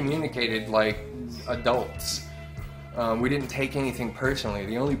just communicated like adults. We didn't take anything personally.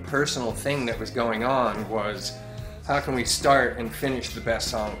 The only personal thing that was going on was how can we start and finish the best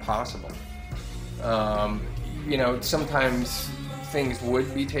song possible. You know, sometimes things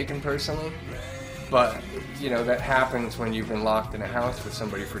would be taken personally, but you know, that happens when you've been locked in a house with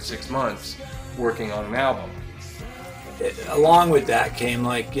somebody for 6 months working on an album. Along with that came,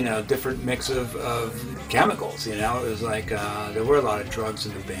 like, you know, different mix of chemicals. You know, it was like there were a lot of drugs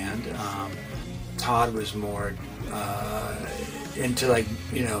in the band. Todd was more into, like,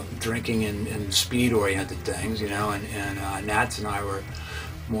 you know, drinking and speed oriented things, you know, and Nats and I were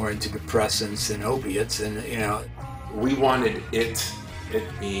more into depressants and opiates, and you know, we wanted it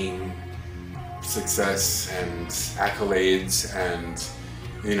being success and accolades and,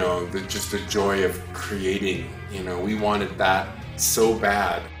 you know, just the joy of creating. You know, we wanted that so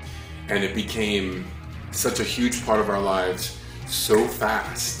bad, and it became such a huge part of our lives so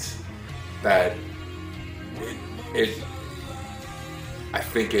fast that I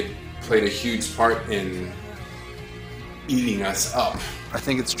think it played a huge part in eating us up. I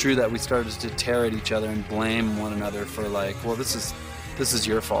think it's true that we started to tear at each other and blame one another for, like, well, this is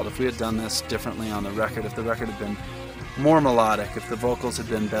your fault. If we had done this differently on the record, if the record had been more melodic, if the vocals had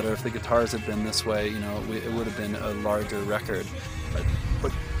been better, if the guitars had been this way, you know, it would have been a larger record.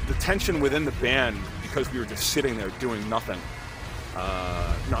 But the tension within the band, because we were just sitting there doing nothing,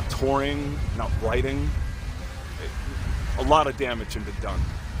 not touring, not writing, a lot of damage had been done.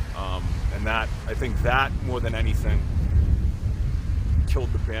 And that, I think that more than anything,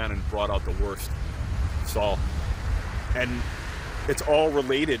 killed the band and brought out the worst. It's all. And it's all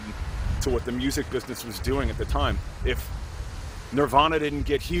related to what the music business was doing at the time. If Nirvana didn't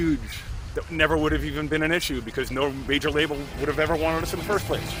get huge, that never would have even been an issue, because no major label would have ever wanted us in the first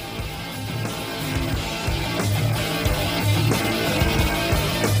place.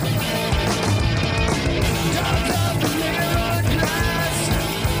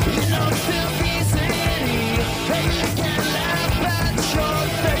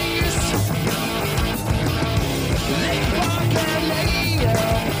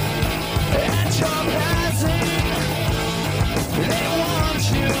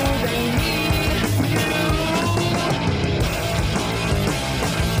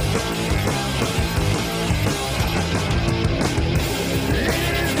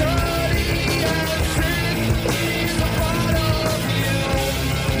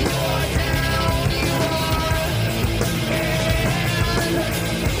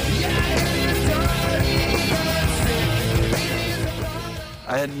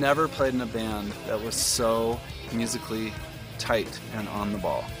 I had never played in a band that was so musically tight and on the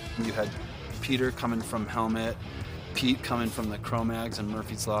ball. You had Peter coming from Helmet, Pete coming from the Cro-Mags and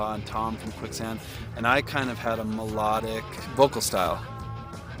Murphy's Law, and Tom from Quicksand, and I kind of had a melodic vocal style.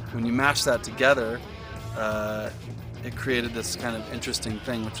 When you mash that together, it created this kind of interesting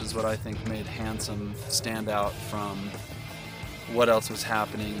thing, which is what I think made Handsome stand out from what else was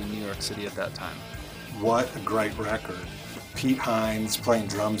happening in New York City at that time. What a great record. Pete Hines playing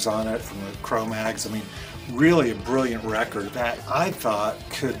drums on it from the Cro-Mags. I mean, really a brilliant record that I thought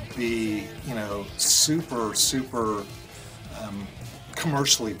could be, you know, super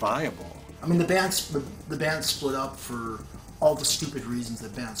commercially viable. I mean, the band split up for all the stupid reasons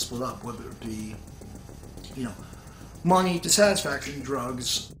that bands split up, whether it be, you know, money, dissatisfaction,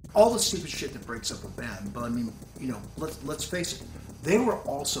 drugs, all the stupid shit that breaks up a band. But I mean, you know, let's face it, they were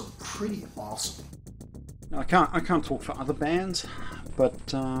also pretty awesome. I can't talk for other bands,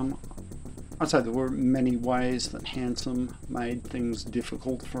 but I'd say there were many ways that Handsome made things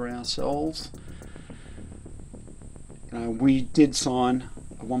difficult for ourselves. You know, we did sign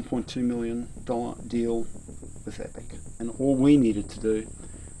a $1.2 million deal with Epic, and all we needed to do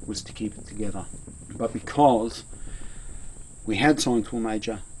was to keep it together. But because we had signed to a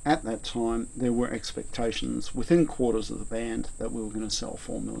major at that time, there were expectations within quarters of the band that we were going to sell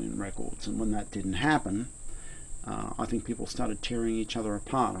 4 million records, and when that didn't happen, I think people started tearing each other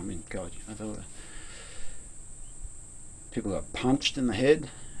apart. I mean, God, you know, people got punched in the head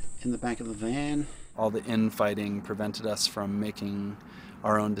in the back of the van. All the infighting prevented us from making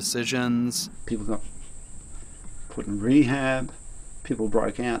our own decisions. People got put in rehab. People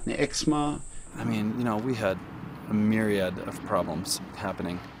broke out in eczema. I mean, you know, we had a myriad of problems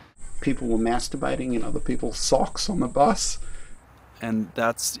happening. People were masturbating in other people's socks on the bus. And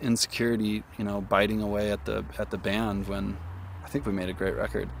that's insecurity, you know, biting away at the band when I think we made a great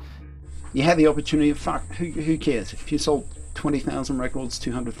record. You had the opportunity of, who cares? If you sold 20,000 records,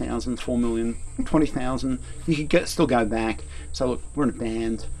 200,000, 4 million, 20,000, you could still go back. So look, we're in a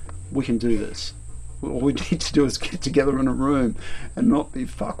band, we can do this. All we need to do is get together in a room and not be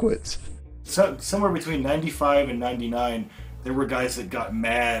fuckwits. So, somewhere between 95 and 99, there were guys that got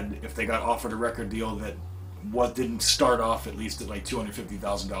mad if they got offered a record deal that didn't start off at least at like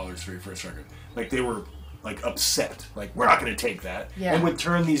 $250,000 for your first record. Like they were like upset, like we're not going to take that, and would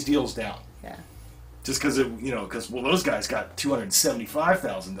turn these deals down. Yeah. Just because well, those guys got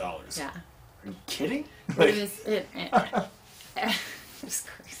 $275,000. Yeah. Are you kidding? It was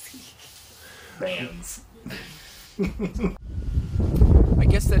crazy. Bands. I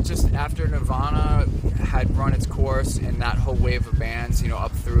guess that just after Nirvana had run its course and that whole wave of bands, you know,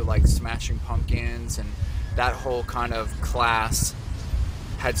 up through like Smashing Pumpkins and that whole kind of class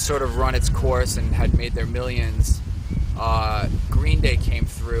had sort of run its course and had made their millions, Green Day came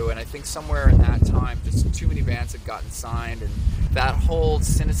through, and I think somewhere in that time just too many bands had gotten signed, and that whole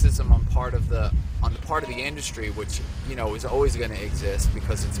cynicism on the part of the industry, which, you know, is always going to exist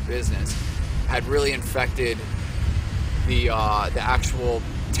because it's a business, had really infected the actual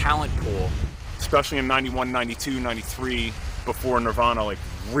talent pool. Especially in 91, 92, 93, before Nirvana like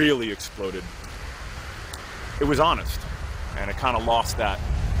really exploded. It was honest, and it kind of lost that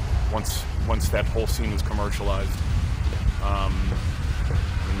once that whole scene was commercialized. And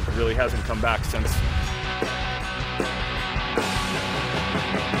it really hasn't come back since.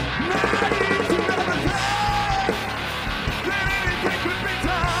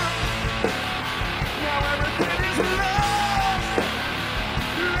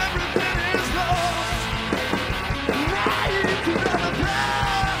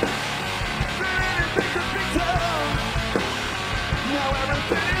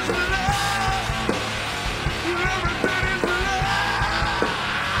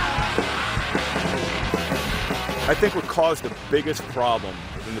 I think what caused the biggest problem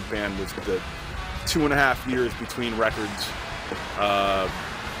in the band was the 2.5 years between records.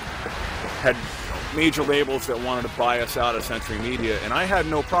 Had major labels that wanted to buy us out of Century Media, and I had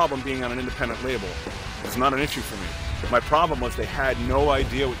no problem being on an independent label. It was not an issue for me. My problem was they had no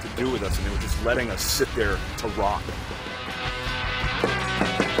idea what to do with us, and they were just letting us sit there to rot.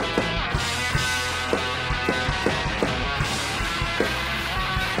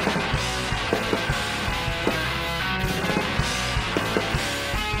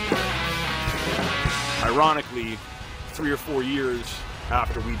 Ironically, 3 or 4 years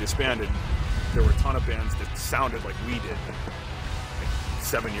after we disbanded, there were a ton of bands that sounded like we did, like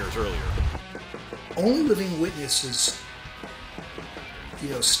 7 years earlier. Only Living Witnesses,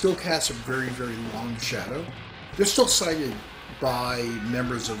 still cast a very, very long shadow. They're still cited by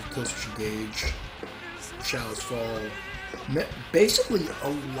members of Killswitch Engage, Shadows Fall, basically a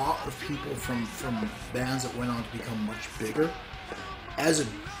lot of people from bands that went on to become much bigger, as a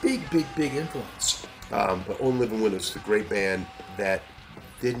big, big, big influence. But Only Living Witness is a great band that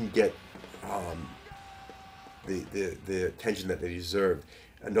didn't get the attention that they deserved.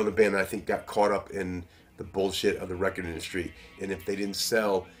 Another band that I think got caught up in the bullshit of the record industry, and if they didn't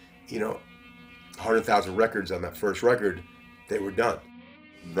sell, 100,000 records on that first record, they were done.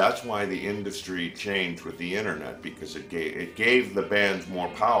 That's why the industry changed with the internet, because it gave the bands more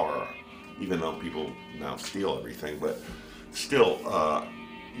power, even though people now steal everything, but still,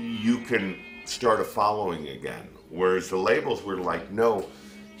 you can start a following again. Whereas the labels were like, no,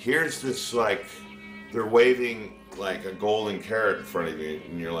 here's this, like, they're waving like a golden carrot in front of you,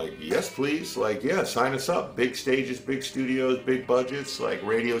 and you're like, yes, please, like, yeah, sign us up. Big stages, big studios, big budgets, like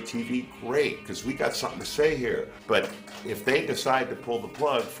radio, TV, great, because we got something to say here. But if they decide to pull the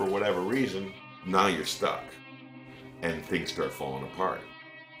plug for whatever reason, now you're stuck, and things start falling apart.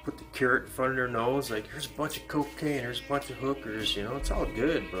 Put the carrot in front of their nose, like, here's a bunch of cocaine, here's a bunch of hookers, you know, it's all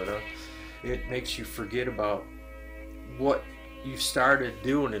good, but it makes you forget about what you started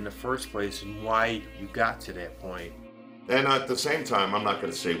doing in the first place and why you got to that point. And at the same time, I'm not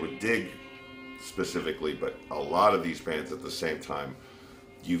going to say with Dig specifically, but a lot of these bands at the same time,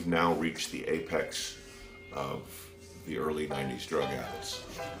 you've now reached the apex of the early 90s drug addicts.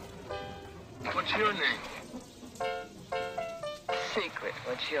 What's your name? Secret.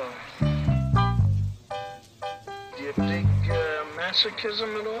 What's yours? Do you dig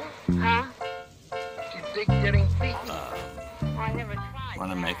masochism at all? Huh? Do you dig getting beaten? I never tried.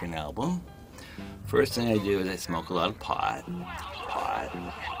 Want to make an album? First thing I do is I smoke a lot of pot.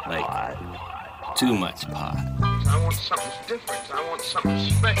 Like too much pot. I want something different. I want something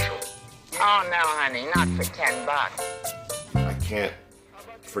special. Oh no, honey, not for $10. I can't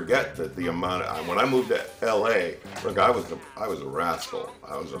forget that the amount of, when I moved to LA, look, I was a rascal.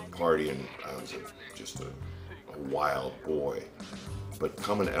 I was a partying, I was just a wild boy. But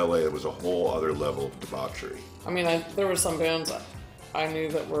coming to LA, it was a whole other level of debauchery. I mean, there were some bands I knew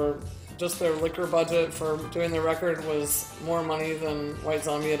that were just their liquor budget for doing the record was more money than White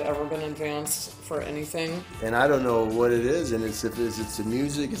Zombie had ever been advanced for anything. And I don't know what it is, and it's the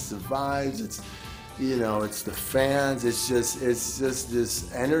music, it's the vibes, it's, you know, it's the fans, it's just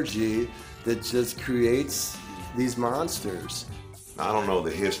this energy that just creates these monsters. I don't know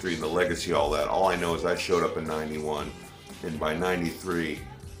the history and the legacy, all that. All I know is I showed up in '91, and by '93,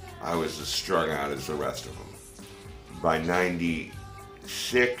 I was as strung out as the rest of them. By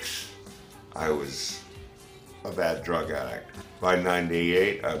 '96, I was a bad drug addict. By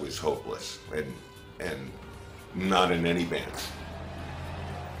 '98, I was hopeless and not in any bands.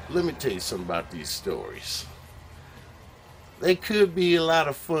 Let me tell you something about these stories. They could be a lot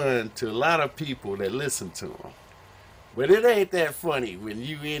of fun to a lot of people that listen to them. But it ain't that funny when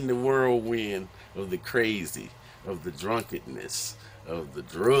you in the whirlwind of the crazy, of the drunkenness, of the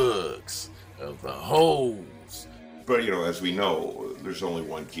drugs, of the hoes. But, you know, as we know, there's only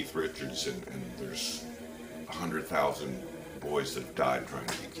one Keith Richards, and there's 100,000 boys that have died trying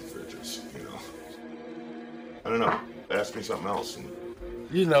to be Keith Richards, you know. I don't know. Ask me something else.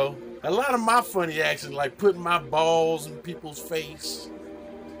 You know, a lot of my funny actions, like putting my balls in people's face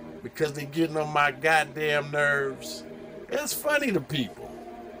because they're getting on my goddamn nerves, it's funny to people.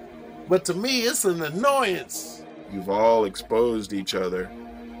 But to me, it's an annoyance. You've all exposed each other,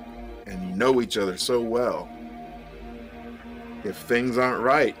 and you know each other so well. If things aren't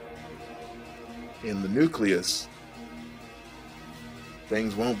right in the nucleus,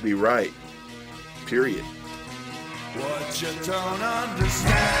 things won't be right. Period. What you don't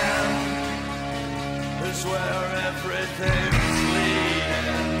understand is where everything's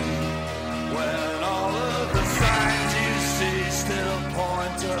leading. When all of the signs you see still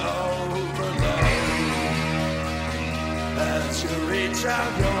point to overload. As you reach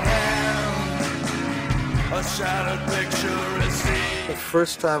out your hand, a shattered picture is seen. The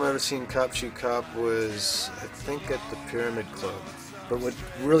first time I ever seen Cop Shoot Cop was, I think, at the Pyramid Club. But what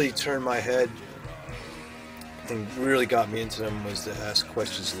really turned my head and really got me into them was the Ask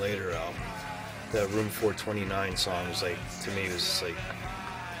Questions Later album. That Room 429 song was like, to me, was just like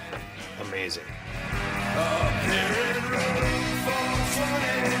amazing. Up here in room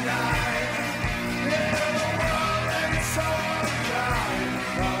 429, yeah, the world ain't so kind.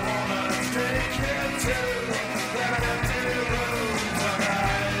 I wanna take you to that empty room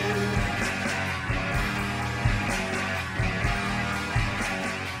tonight.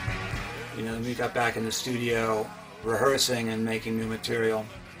 You know, we got back in the studio rehearsing and making new material.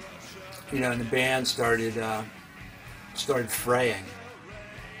 You know, and the band started fraying.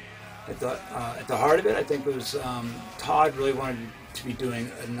 At the heart of it, I think it was Todd really wanted to be doing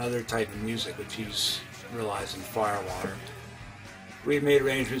another type of music, which he's realized in Firewater. We had made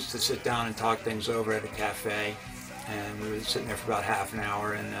arrangements to sit down and talk things over at a cafe, and we were sitting there for about half an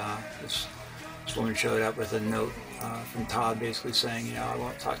hour, and this woman showed up with a note from Todd basically saying, you know, I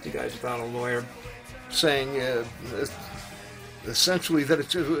won't talk to you guys without a lawyer. Saying essentially that it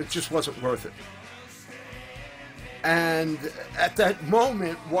just wasn't worth it. And at that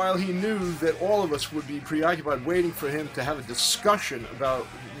moment, while he knew that all of us would be preoccupied waiting for him to have a discussion about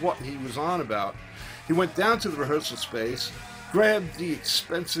what he was on about, he went down to the rehearsal space, grabbed the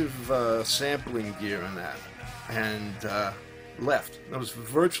expensive sampling gear and that, and left. That was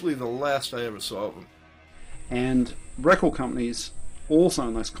virtually the last I ever saw of him. And record companies also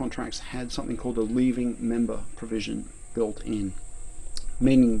in those contracts had something called a leaving member provision built in,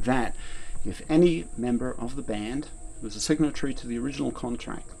 meaning that if any member of the band who was a signatory to the original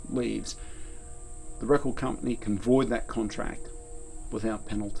contract leaves, the record company can void that contract without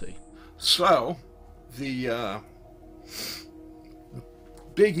penalty. So, the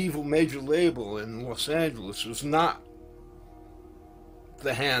big evil major label in Los Angeles was not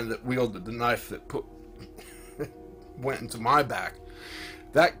the hand that wielded the knife that went into my back.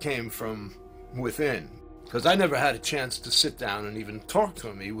 That came from within, because I never had a chance to sit down and even talk to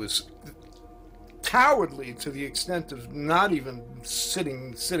him. He was cowardly to the extent of not even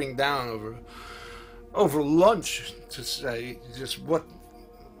sitting down over lunch to say just what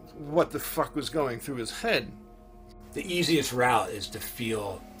the fuck was going through his head. The easiest route is to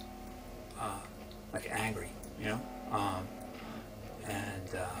feel like angry, you know, and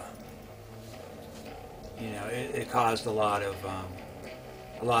you know, it caused a lot of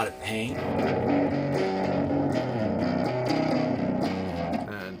pain.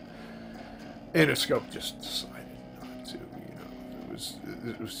 And Interscope just decided not to. You know,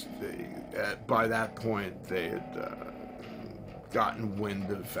 it was by that point they had gotten wind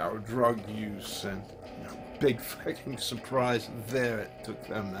of our drug use, and you know, big fucking surprise there. It took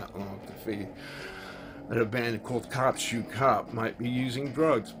them that long to figure that a band called Cop Shoot Cop might be using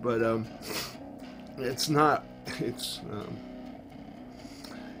drugs, but it's not.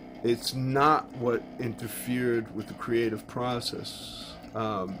 It's not what interfered with the creative process.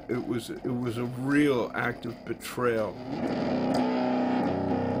 It was a real act of betrayal.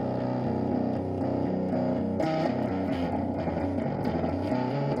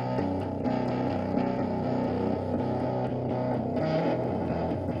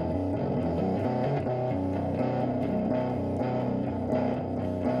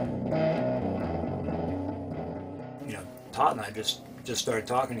 Todd and I just started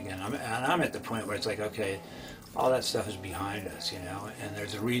talking again. I'm at the point where it's like, okay, all that stuff is behind us, you know, and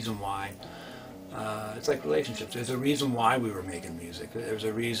there's a reason why. It's like relationships. There's a reason why we were making music. There's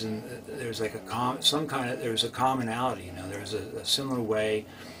a reason. There's like there's a commonality, you know. There's a similar way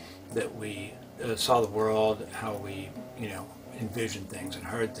that we saw the world, how we, you know, envisioned things and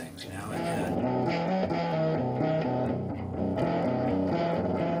heard things, you know, and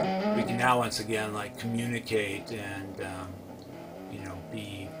we can now once again like communicate and you know,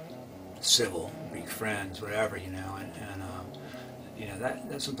 be civil, be friends, whatever, you know, and you know,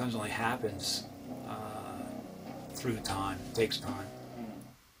 that sometimes only happens through time. It takes time.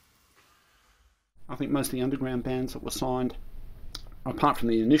 I think most of the underground bands that were signed, apart from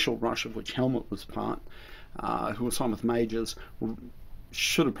the initial rush of which Helmet was part, who were signed with majors,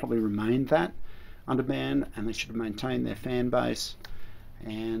 should have probably remained that underband, and they should have maintained their fan base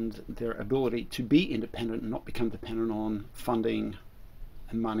and their ability to be independent and not become dependent on funding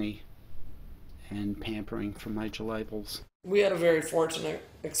and money and pampering from major labels. We had a very fortunate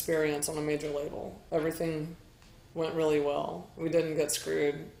experience on a major label. Everything went really well. We didn't get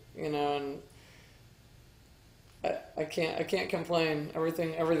screwed, you know, and I can't complain.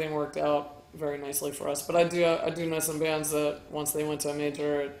 Everything worked out very nicely for us. But I do know some bands that once they went to a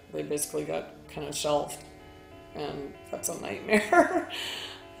major, they basically got kind of shelved, and that's a nightmare.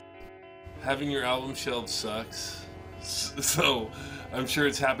 Having your album shelved sucks. So I'm sure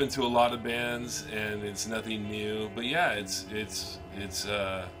it's happened to a lot of bands, and it's nothing new. But yeah, it's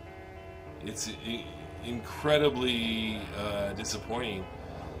incredibly disappointing.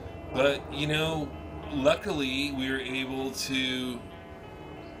 But you know, luckily we were able to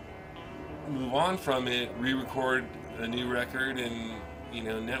move on from it, re-record a new record, and you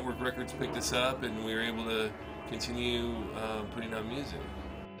know, Network Records picked us up, and we were able to continue putting out music.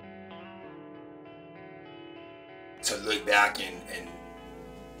 To look back and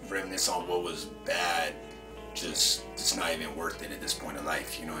reminisce on what was bad, it's not even worth it at this point in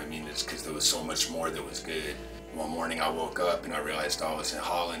life, you know what I mean? It's because there was so much more that was good. One morning I woke up and I realized I was in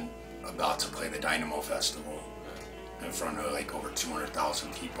Holland about to play the Dynamo Festival in front of like over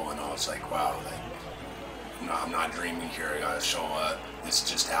 200,000 people, and I was like, wow, like, I'm not dreaming here, I gotta show up. This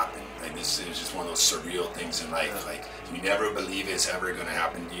just happened. Like, this is just one of those surreal things in life. Like, you never believe it's ever gonna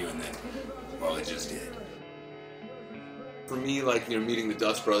happen to you, and then, well, it just did. For me, like, you know, meeting the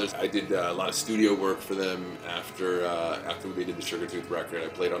Dust Brothers, I did a lot of studio work for them after we did the Sugar Tooth record. I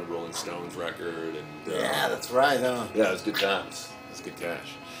played on the Rolling Stones record. And, yeah, that's right, huh? Yeah, it was good times. It was good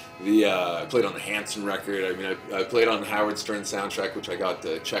cash. I played on the Hanson record. I mean, I played on the Howard Stern soundtrack, which I got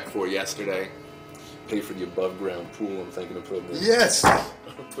the check for yesterday. Paid for the above ground pool I'm thinking of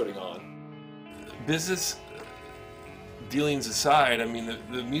putting on. Business dealings aside, I mean,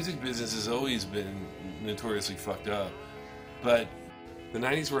 the music business has always been notoriously fucked up. But the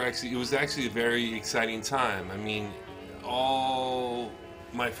 90s it was actually a very exciting time. I mean, all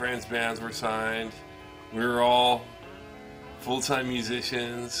my friends' bands were signed. We were all full-time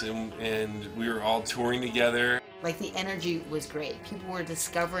musicians, and we were all touring together. Like, the energy was great. People were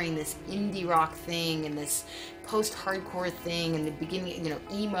discovering this indie rock thing and this post-hardcore thing, and the beginning, you know,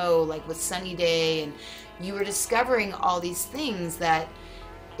 emo, like with Sunny Day, and you were discovering all these things that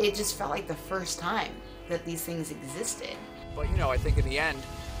it just felt like the first time that these things existed. But, you know, I think in the end,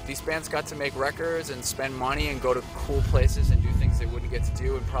 these bands got to make records and spend money and go to cool places and do things they wouldn't get to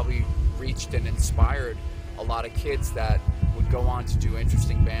do, and probably reached and inspired a lot of kids that would go on to do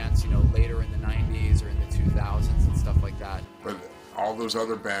interesting bands, you know, later in the 90s or in the 2000s and stuff like that. But all those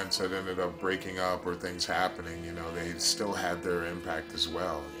other bands that ended up breaking up or things happening, you know, they still had their impact as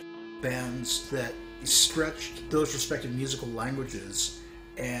well. Bands that stretched those respective musical languages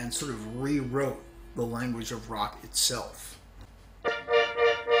and sort of rewrote the language of rock itself.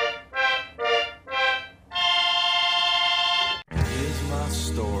 Here's my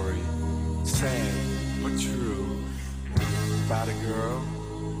story, sad but true, about a girl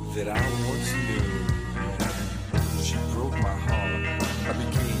that I once knew. She broke my heart, I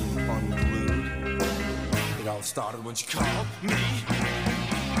became unglued. It all started when she called me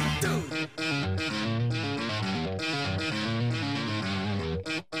dude.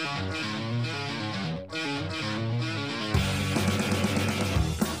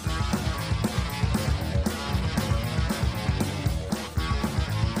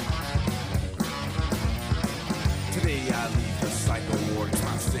 Today I leave the psycho ward,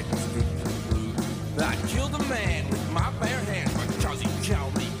 my sentence blue. I killed a man with my bare hands because he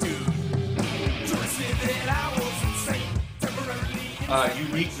called me dude. George said that I was insane, temporarily.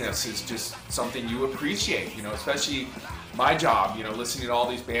 Uniqueness is just something you appreciate, you know, especially my job, you know, listening to all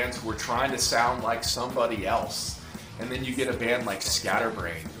these bands who are trying to sound like somebody else. And then you get a band like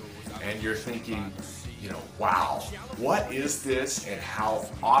Scatterbrain, and you're thinking, you know, wow, what is this and how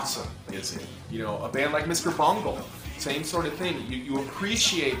awesome is it? You know, a band like Mr. Bungle, same sort of thing. You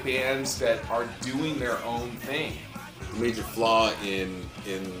appreciate bands that are doing their own thing. The major flaw in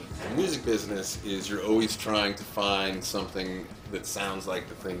the music business is you're always trying to find something that sounds like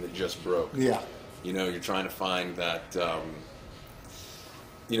the thing that just broke. Yeah. You know, you're trying to find that,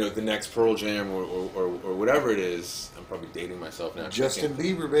 you know, the next Pearl Jam or whatever it is. I'm probably dating myself now. Justin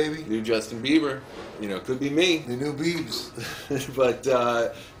Bieber, baby. New Justin Bieber. You know, could be me. The new Biebs. But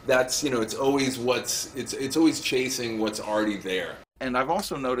that's, you know, it's always it's always chasing what's already there. And I've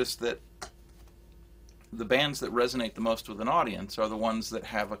also noticed that the bands that resonate the most with an audience are the ones that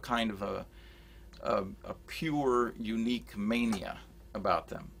have a kind of a pure, unique mania about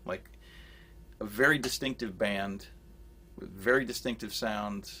them. Like a very distinctive band with very distinctive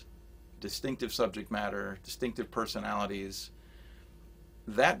sounds, distinctive subject matter, distinctive personalities.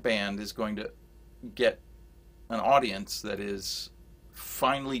 That band is going to get an audience that is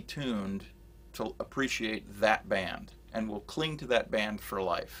finely tuned to appreciate that band and will cling to that band for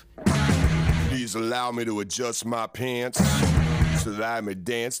life. Please allow me to adjust my pants so that I may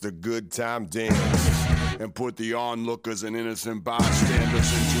dance the good time dance and put the onlookers and innocent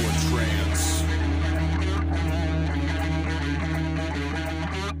bystanders into a trance.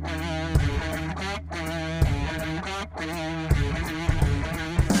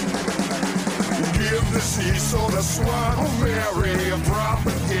 Give the cease or the swine will marry and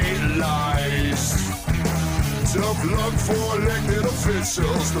propagate lies. Tough luck for elected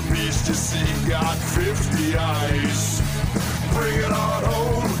officials. The beast you see got 50 eyes. Bring it on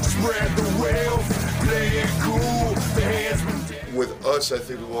home, spread the wealth, play it cool. The hands been dead. With us, I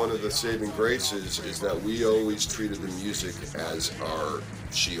think one of the saving graces is that we always treated the music as our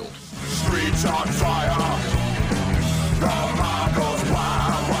shield. Streets on fire. The mob goes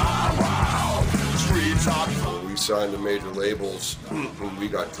wild, wild, wild. Streets on fire. When we signed to major labels, when we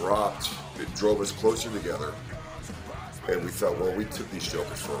got dropped, it drove us closer together. And we thought, well, we took these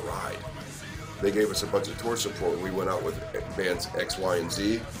jokers for a ride. They gave us a bunch of tour support, and we went out with bands X, Y, and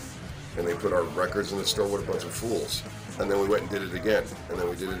Z, and they put our records in the store with a bunch of fools. And then we went and did it again, and then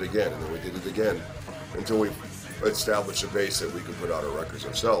we did it again, and then we did it again, until we established a base that we could put out our records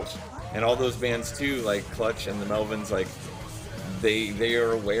ourselves. And all those bands too, like Clutch and the Melvins, like they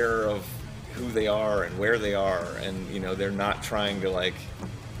are aware of who they are and where they are, and you know, they're not trying to like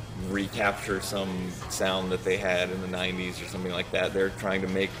recapture some sound that they had in the 90s or something like that. They're trying to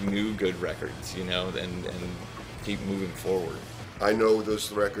make new good records, you know, and keep moving forward. I know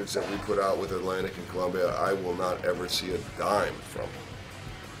those records that we put out with Atlantic and Columbia, I will not ever see a dime from.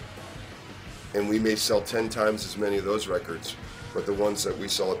 And we may sell 10 times as many of those records, but the ones that we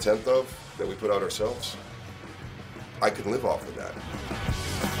sell a tenth of, that we put out ourselves, I can live off of that.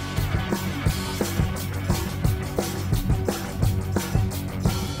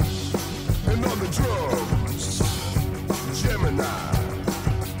 And on the drums, Gemini.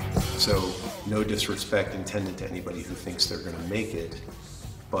 So, no disrespect intended to anybody who thinks they're going to make it,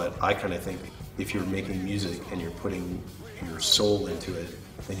 but I kind of think if you're making music and you're putting your soul into it,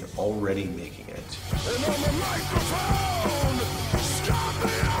 then you're already making it. And on the microphone,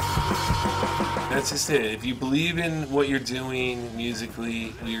 That's just it. If you believe in what you're doing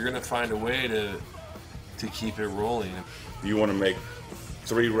musically, you're gonna find a way to keep it rolling. Do you want to make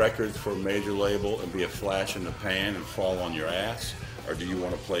 3 records for a major label and be a flash in the pan and fall on your ass? Or do you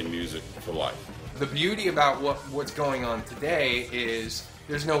want to play music for life? The beauty about what's going on today is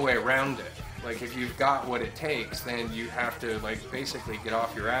there's no way around it. Like, if you've got what it takes, then you have to, like, basically get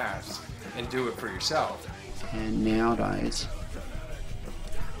off your ass and do it for yourself. And nowadays,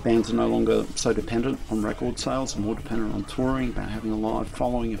 bands are no longer so dependent on record sales, and more dependent on touring, about having a live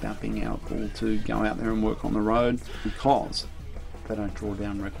following, about being able to go out there and work on the road, because they don't draw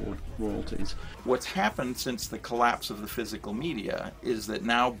down record royalties. What's happened since the collapse of the physical media is that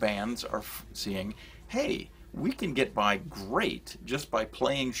now bands are seeing, hey, we can get by great just by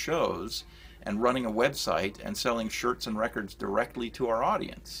playing shows and running a website and selling shirts and records directly to our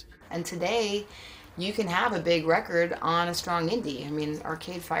audience. And today, you can have a big record on a strong indie. I mean,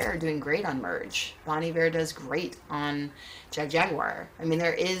 Arcade Fire are doing great on Merge. Bon Iver does great on Jaguar. I mean,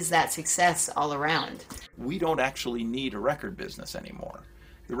 there is that success all around. We don't actually need a record business anymore.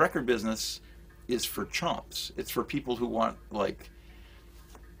 The record business is for chumps. It's for people who want, like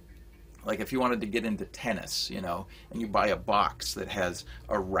if you wanted to get into tennis, you know, and you buy a box that has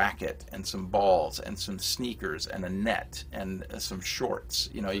a racket and some balls and some sneakers and a net and some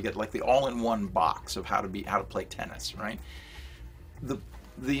shorts, you know, you get like the all-in-one box of how to play tennis, right?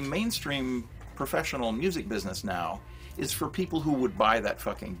 The mainstream professional music business now is for people who would buy that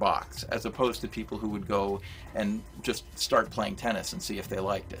fucking box, as opposed to people who would go and just start playing tennis and see if they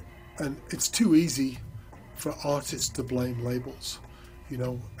liked it. And it's too easy for artists to blame labels. You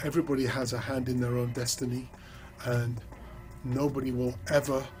know, everybody has a hand in their own destiny, and nobody will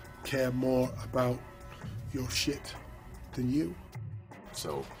ever care more about your shit than you.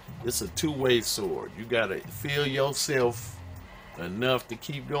 So it's a two-way sword. You gotta feel yourself enough to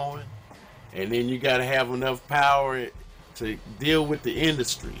keep going, and then you gotta have enough power to deal with the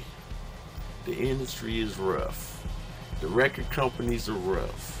industry. The industry is rough. The record companies are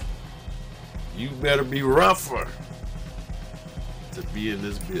rough. You better be rougher to be in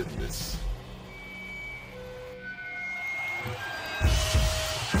this business.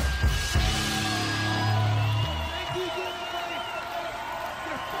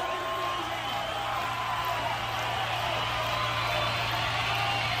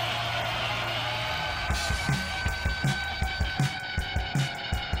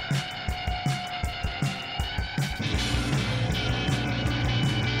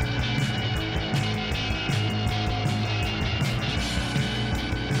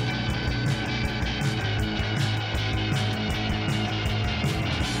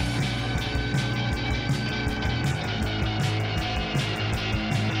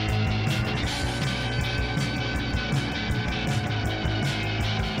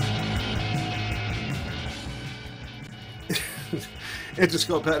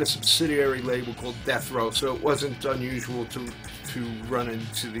 Interscope had a subsidiary label called Death Row, so it wasn't unusual to run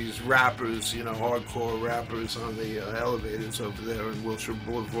into these rappers, you know, hardcore rappers on the elevators over there in Wilshire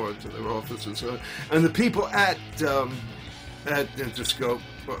Boulevard to their offices. And the people at Interscope,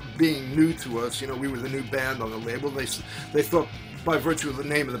 being new to us, you know, we were the new band on the label, they thought by virtue of the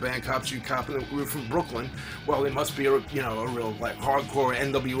name of the band, Cop Shoot Cop, and we were from Brooklyn, well, it must be a real like hardcore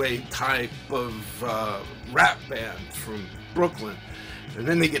NWA type of rap band from Brooklyn. And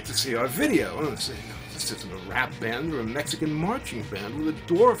then they get to see our video, and they say, this isn't a rap band or a Mexican marching band with a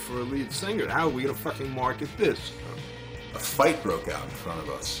dwarf for a lead singer. How are we going to fucking market this? A fight broke out in front of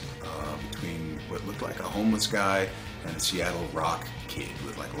us between what looked like a homeless guy and a Seattle rock kid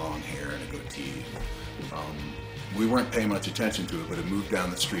with like long hair and a goatee. We weren't paying much attention to it, but it moved down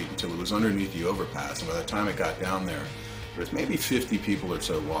the street until it was underneath the overpass, and by the time it got down there was maybe 50 people or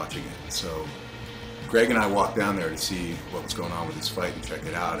so watching it. So Greg and I walked down there to see what was going on with this fight and check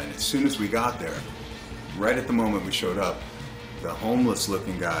it out. And as soon as we got there, right at the moment we showed up, the homeless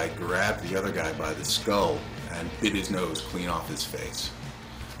looking guy grabbed the other guy by the skull and bit his nose clean off his face,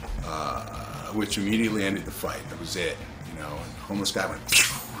 which immediately ended the fight. That was it, you know. And the homeless guy went,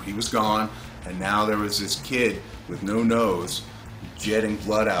 he was gone, and now there was this kid with no nose, jetting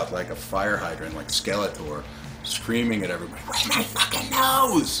blood out like a fire hydrant, like Skeletor, screaming at everybody, "Where's my fucking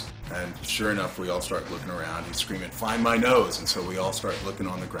nose?" And sure enough, we all start looking around. He's screaming, "Find my nose!" And so we all start looking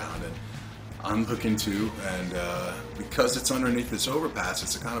on the ground, and I'm looking too. And because it's underneath this overpass,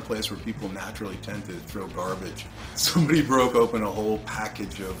 it's the kind of place where people naturally tend to throw garbage. Somebody broke open a whole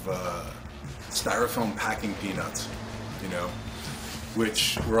package of styrofoam packing peanuts, you know,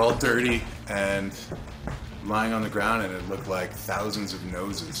 which were all dirty and lying on the ground, and it looked like thousands of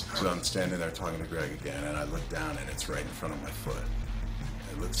noses. So I'm standing there talking to Greg again, and I look down, and it's right in front of my foot.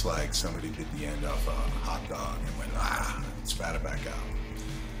 It looks like somebody bit the end off a hot dog and went, and spat it back out.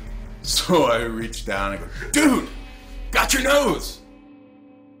 So I reached down and go, "Dude, got your nose!"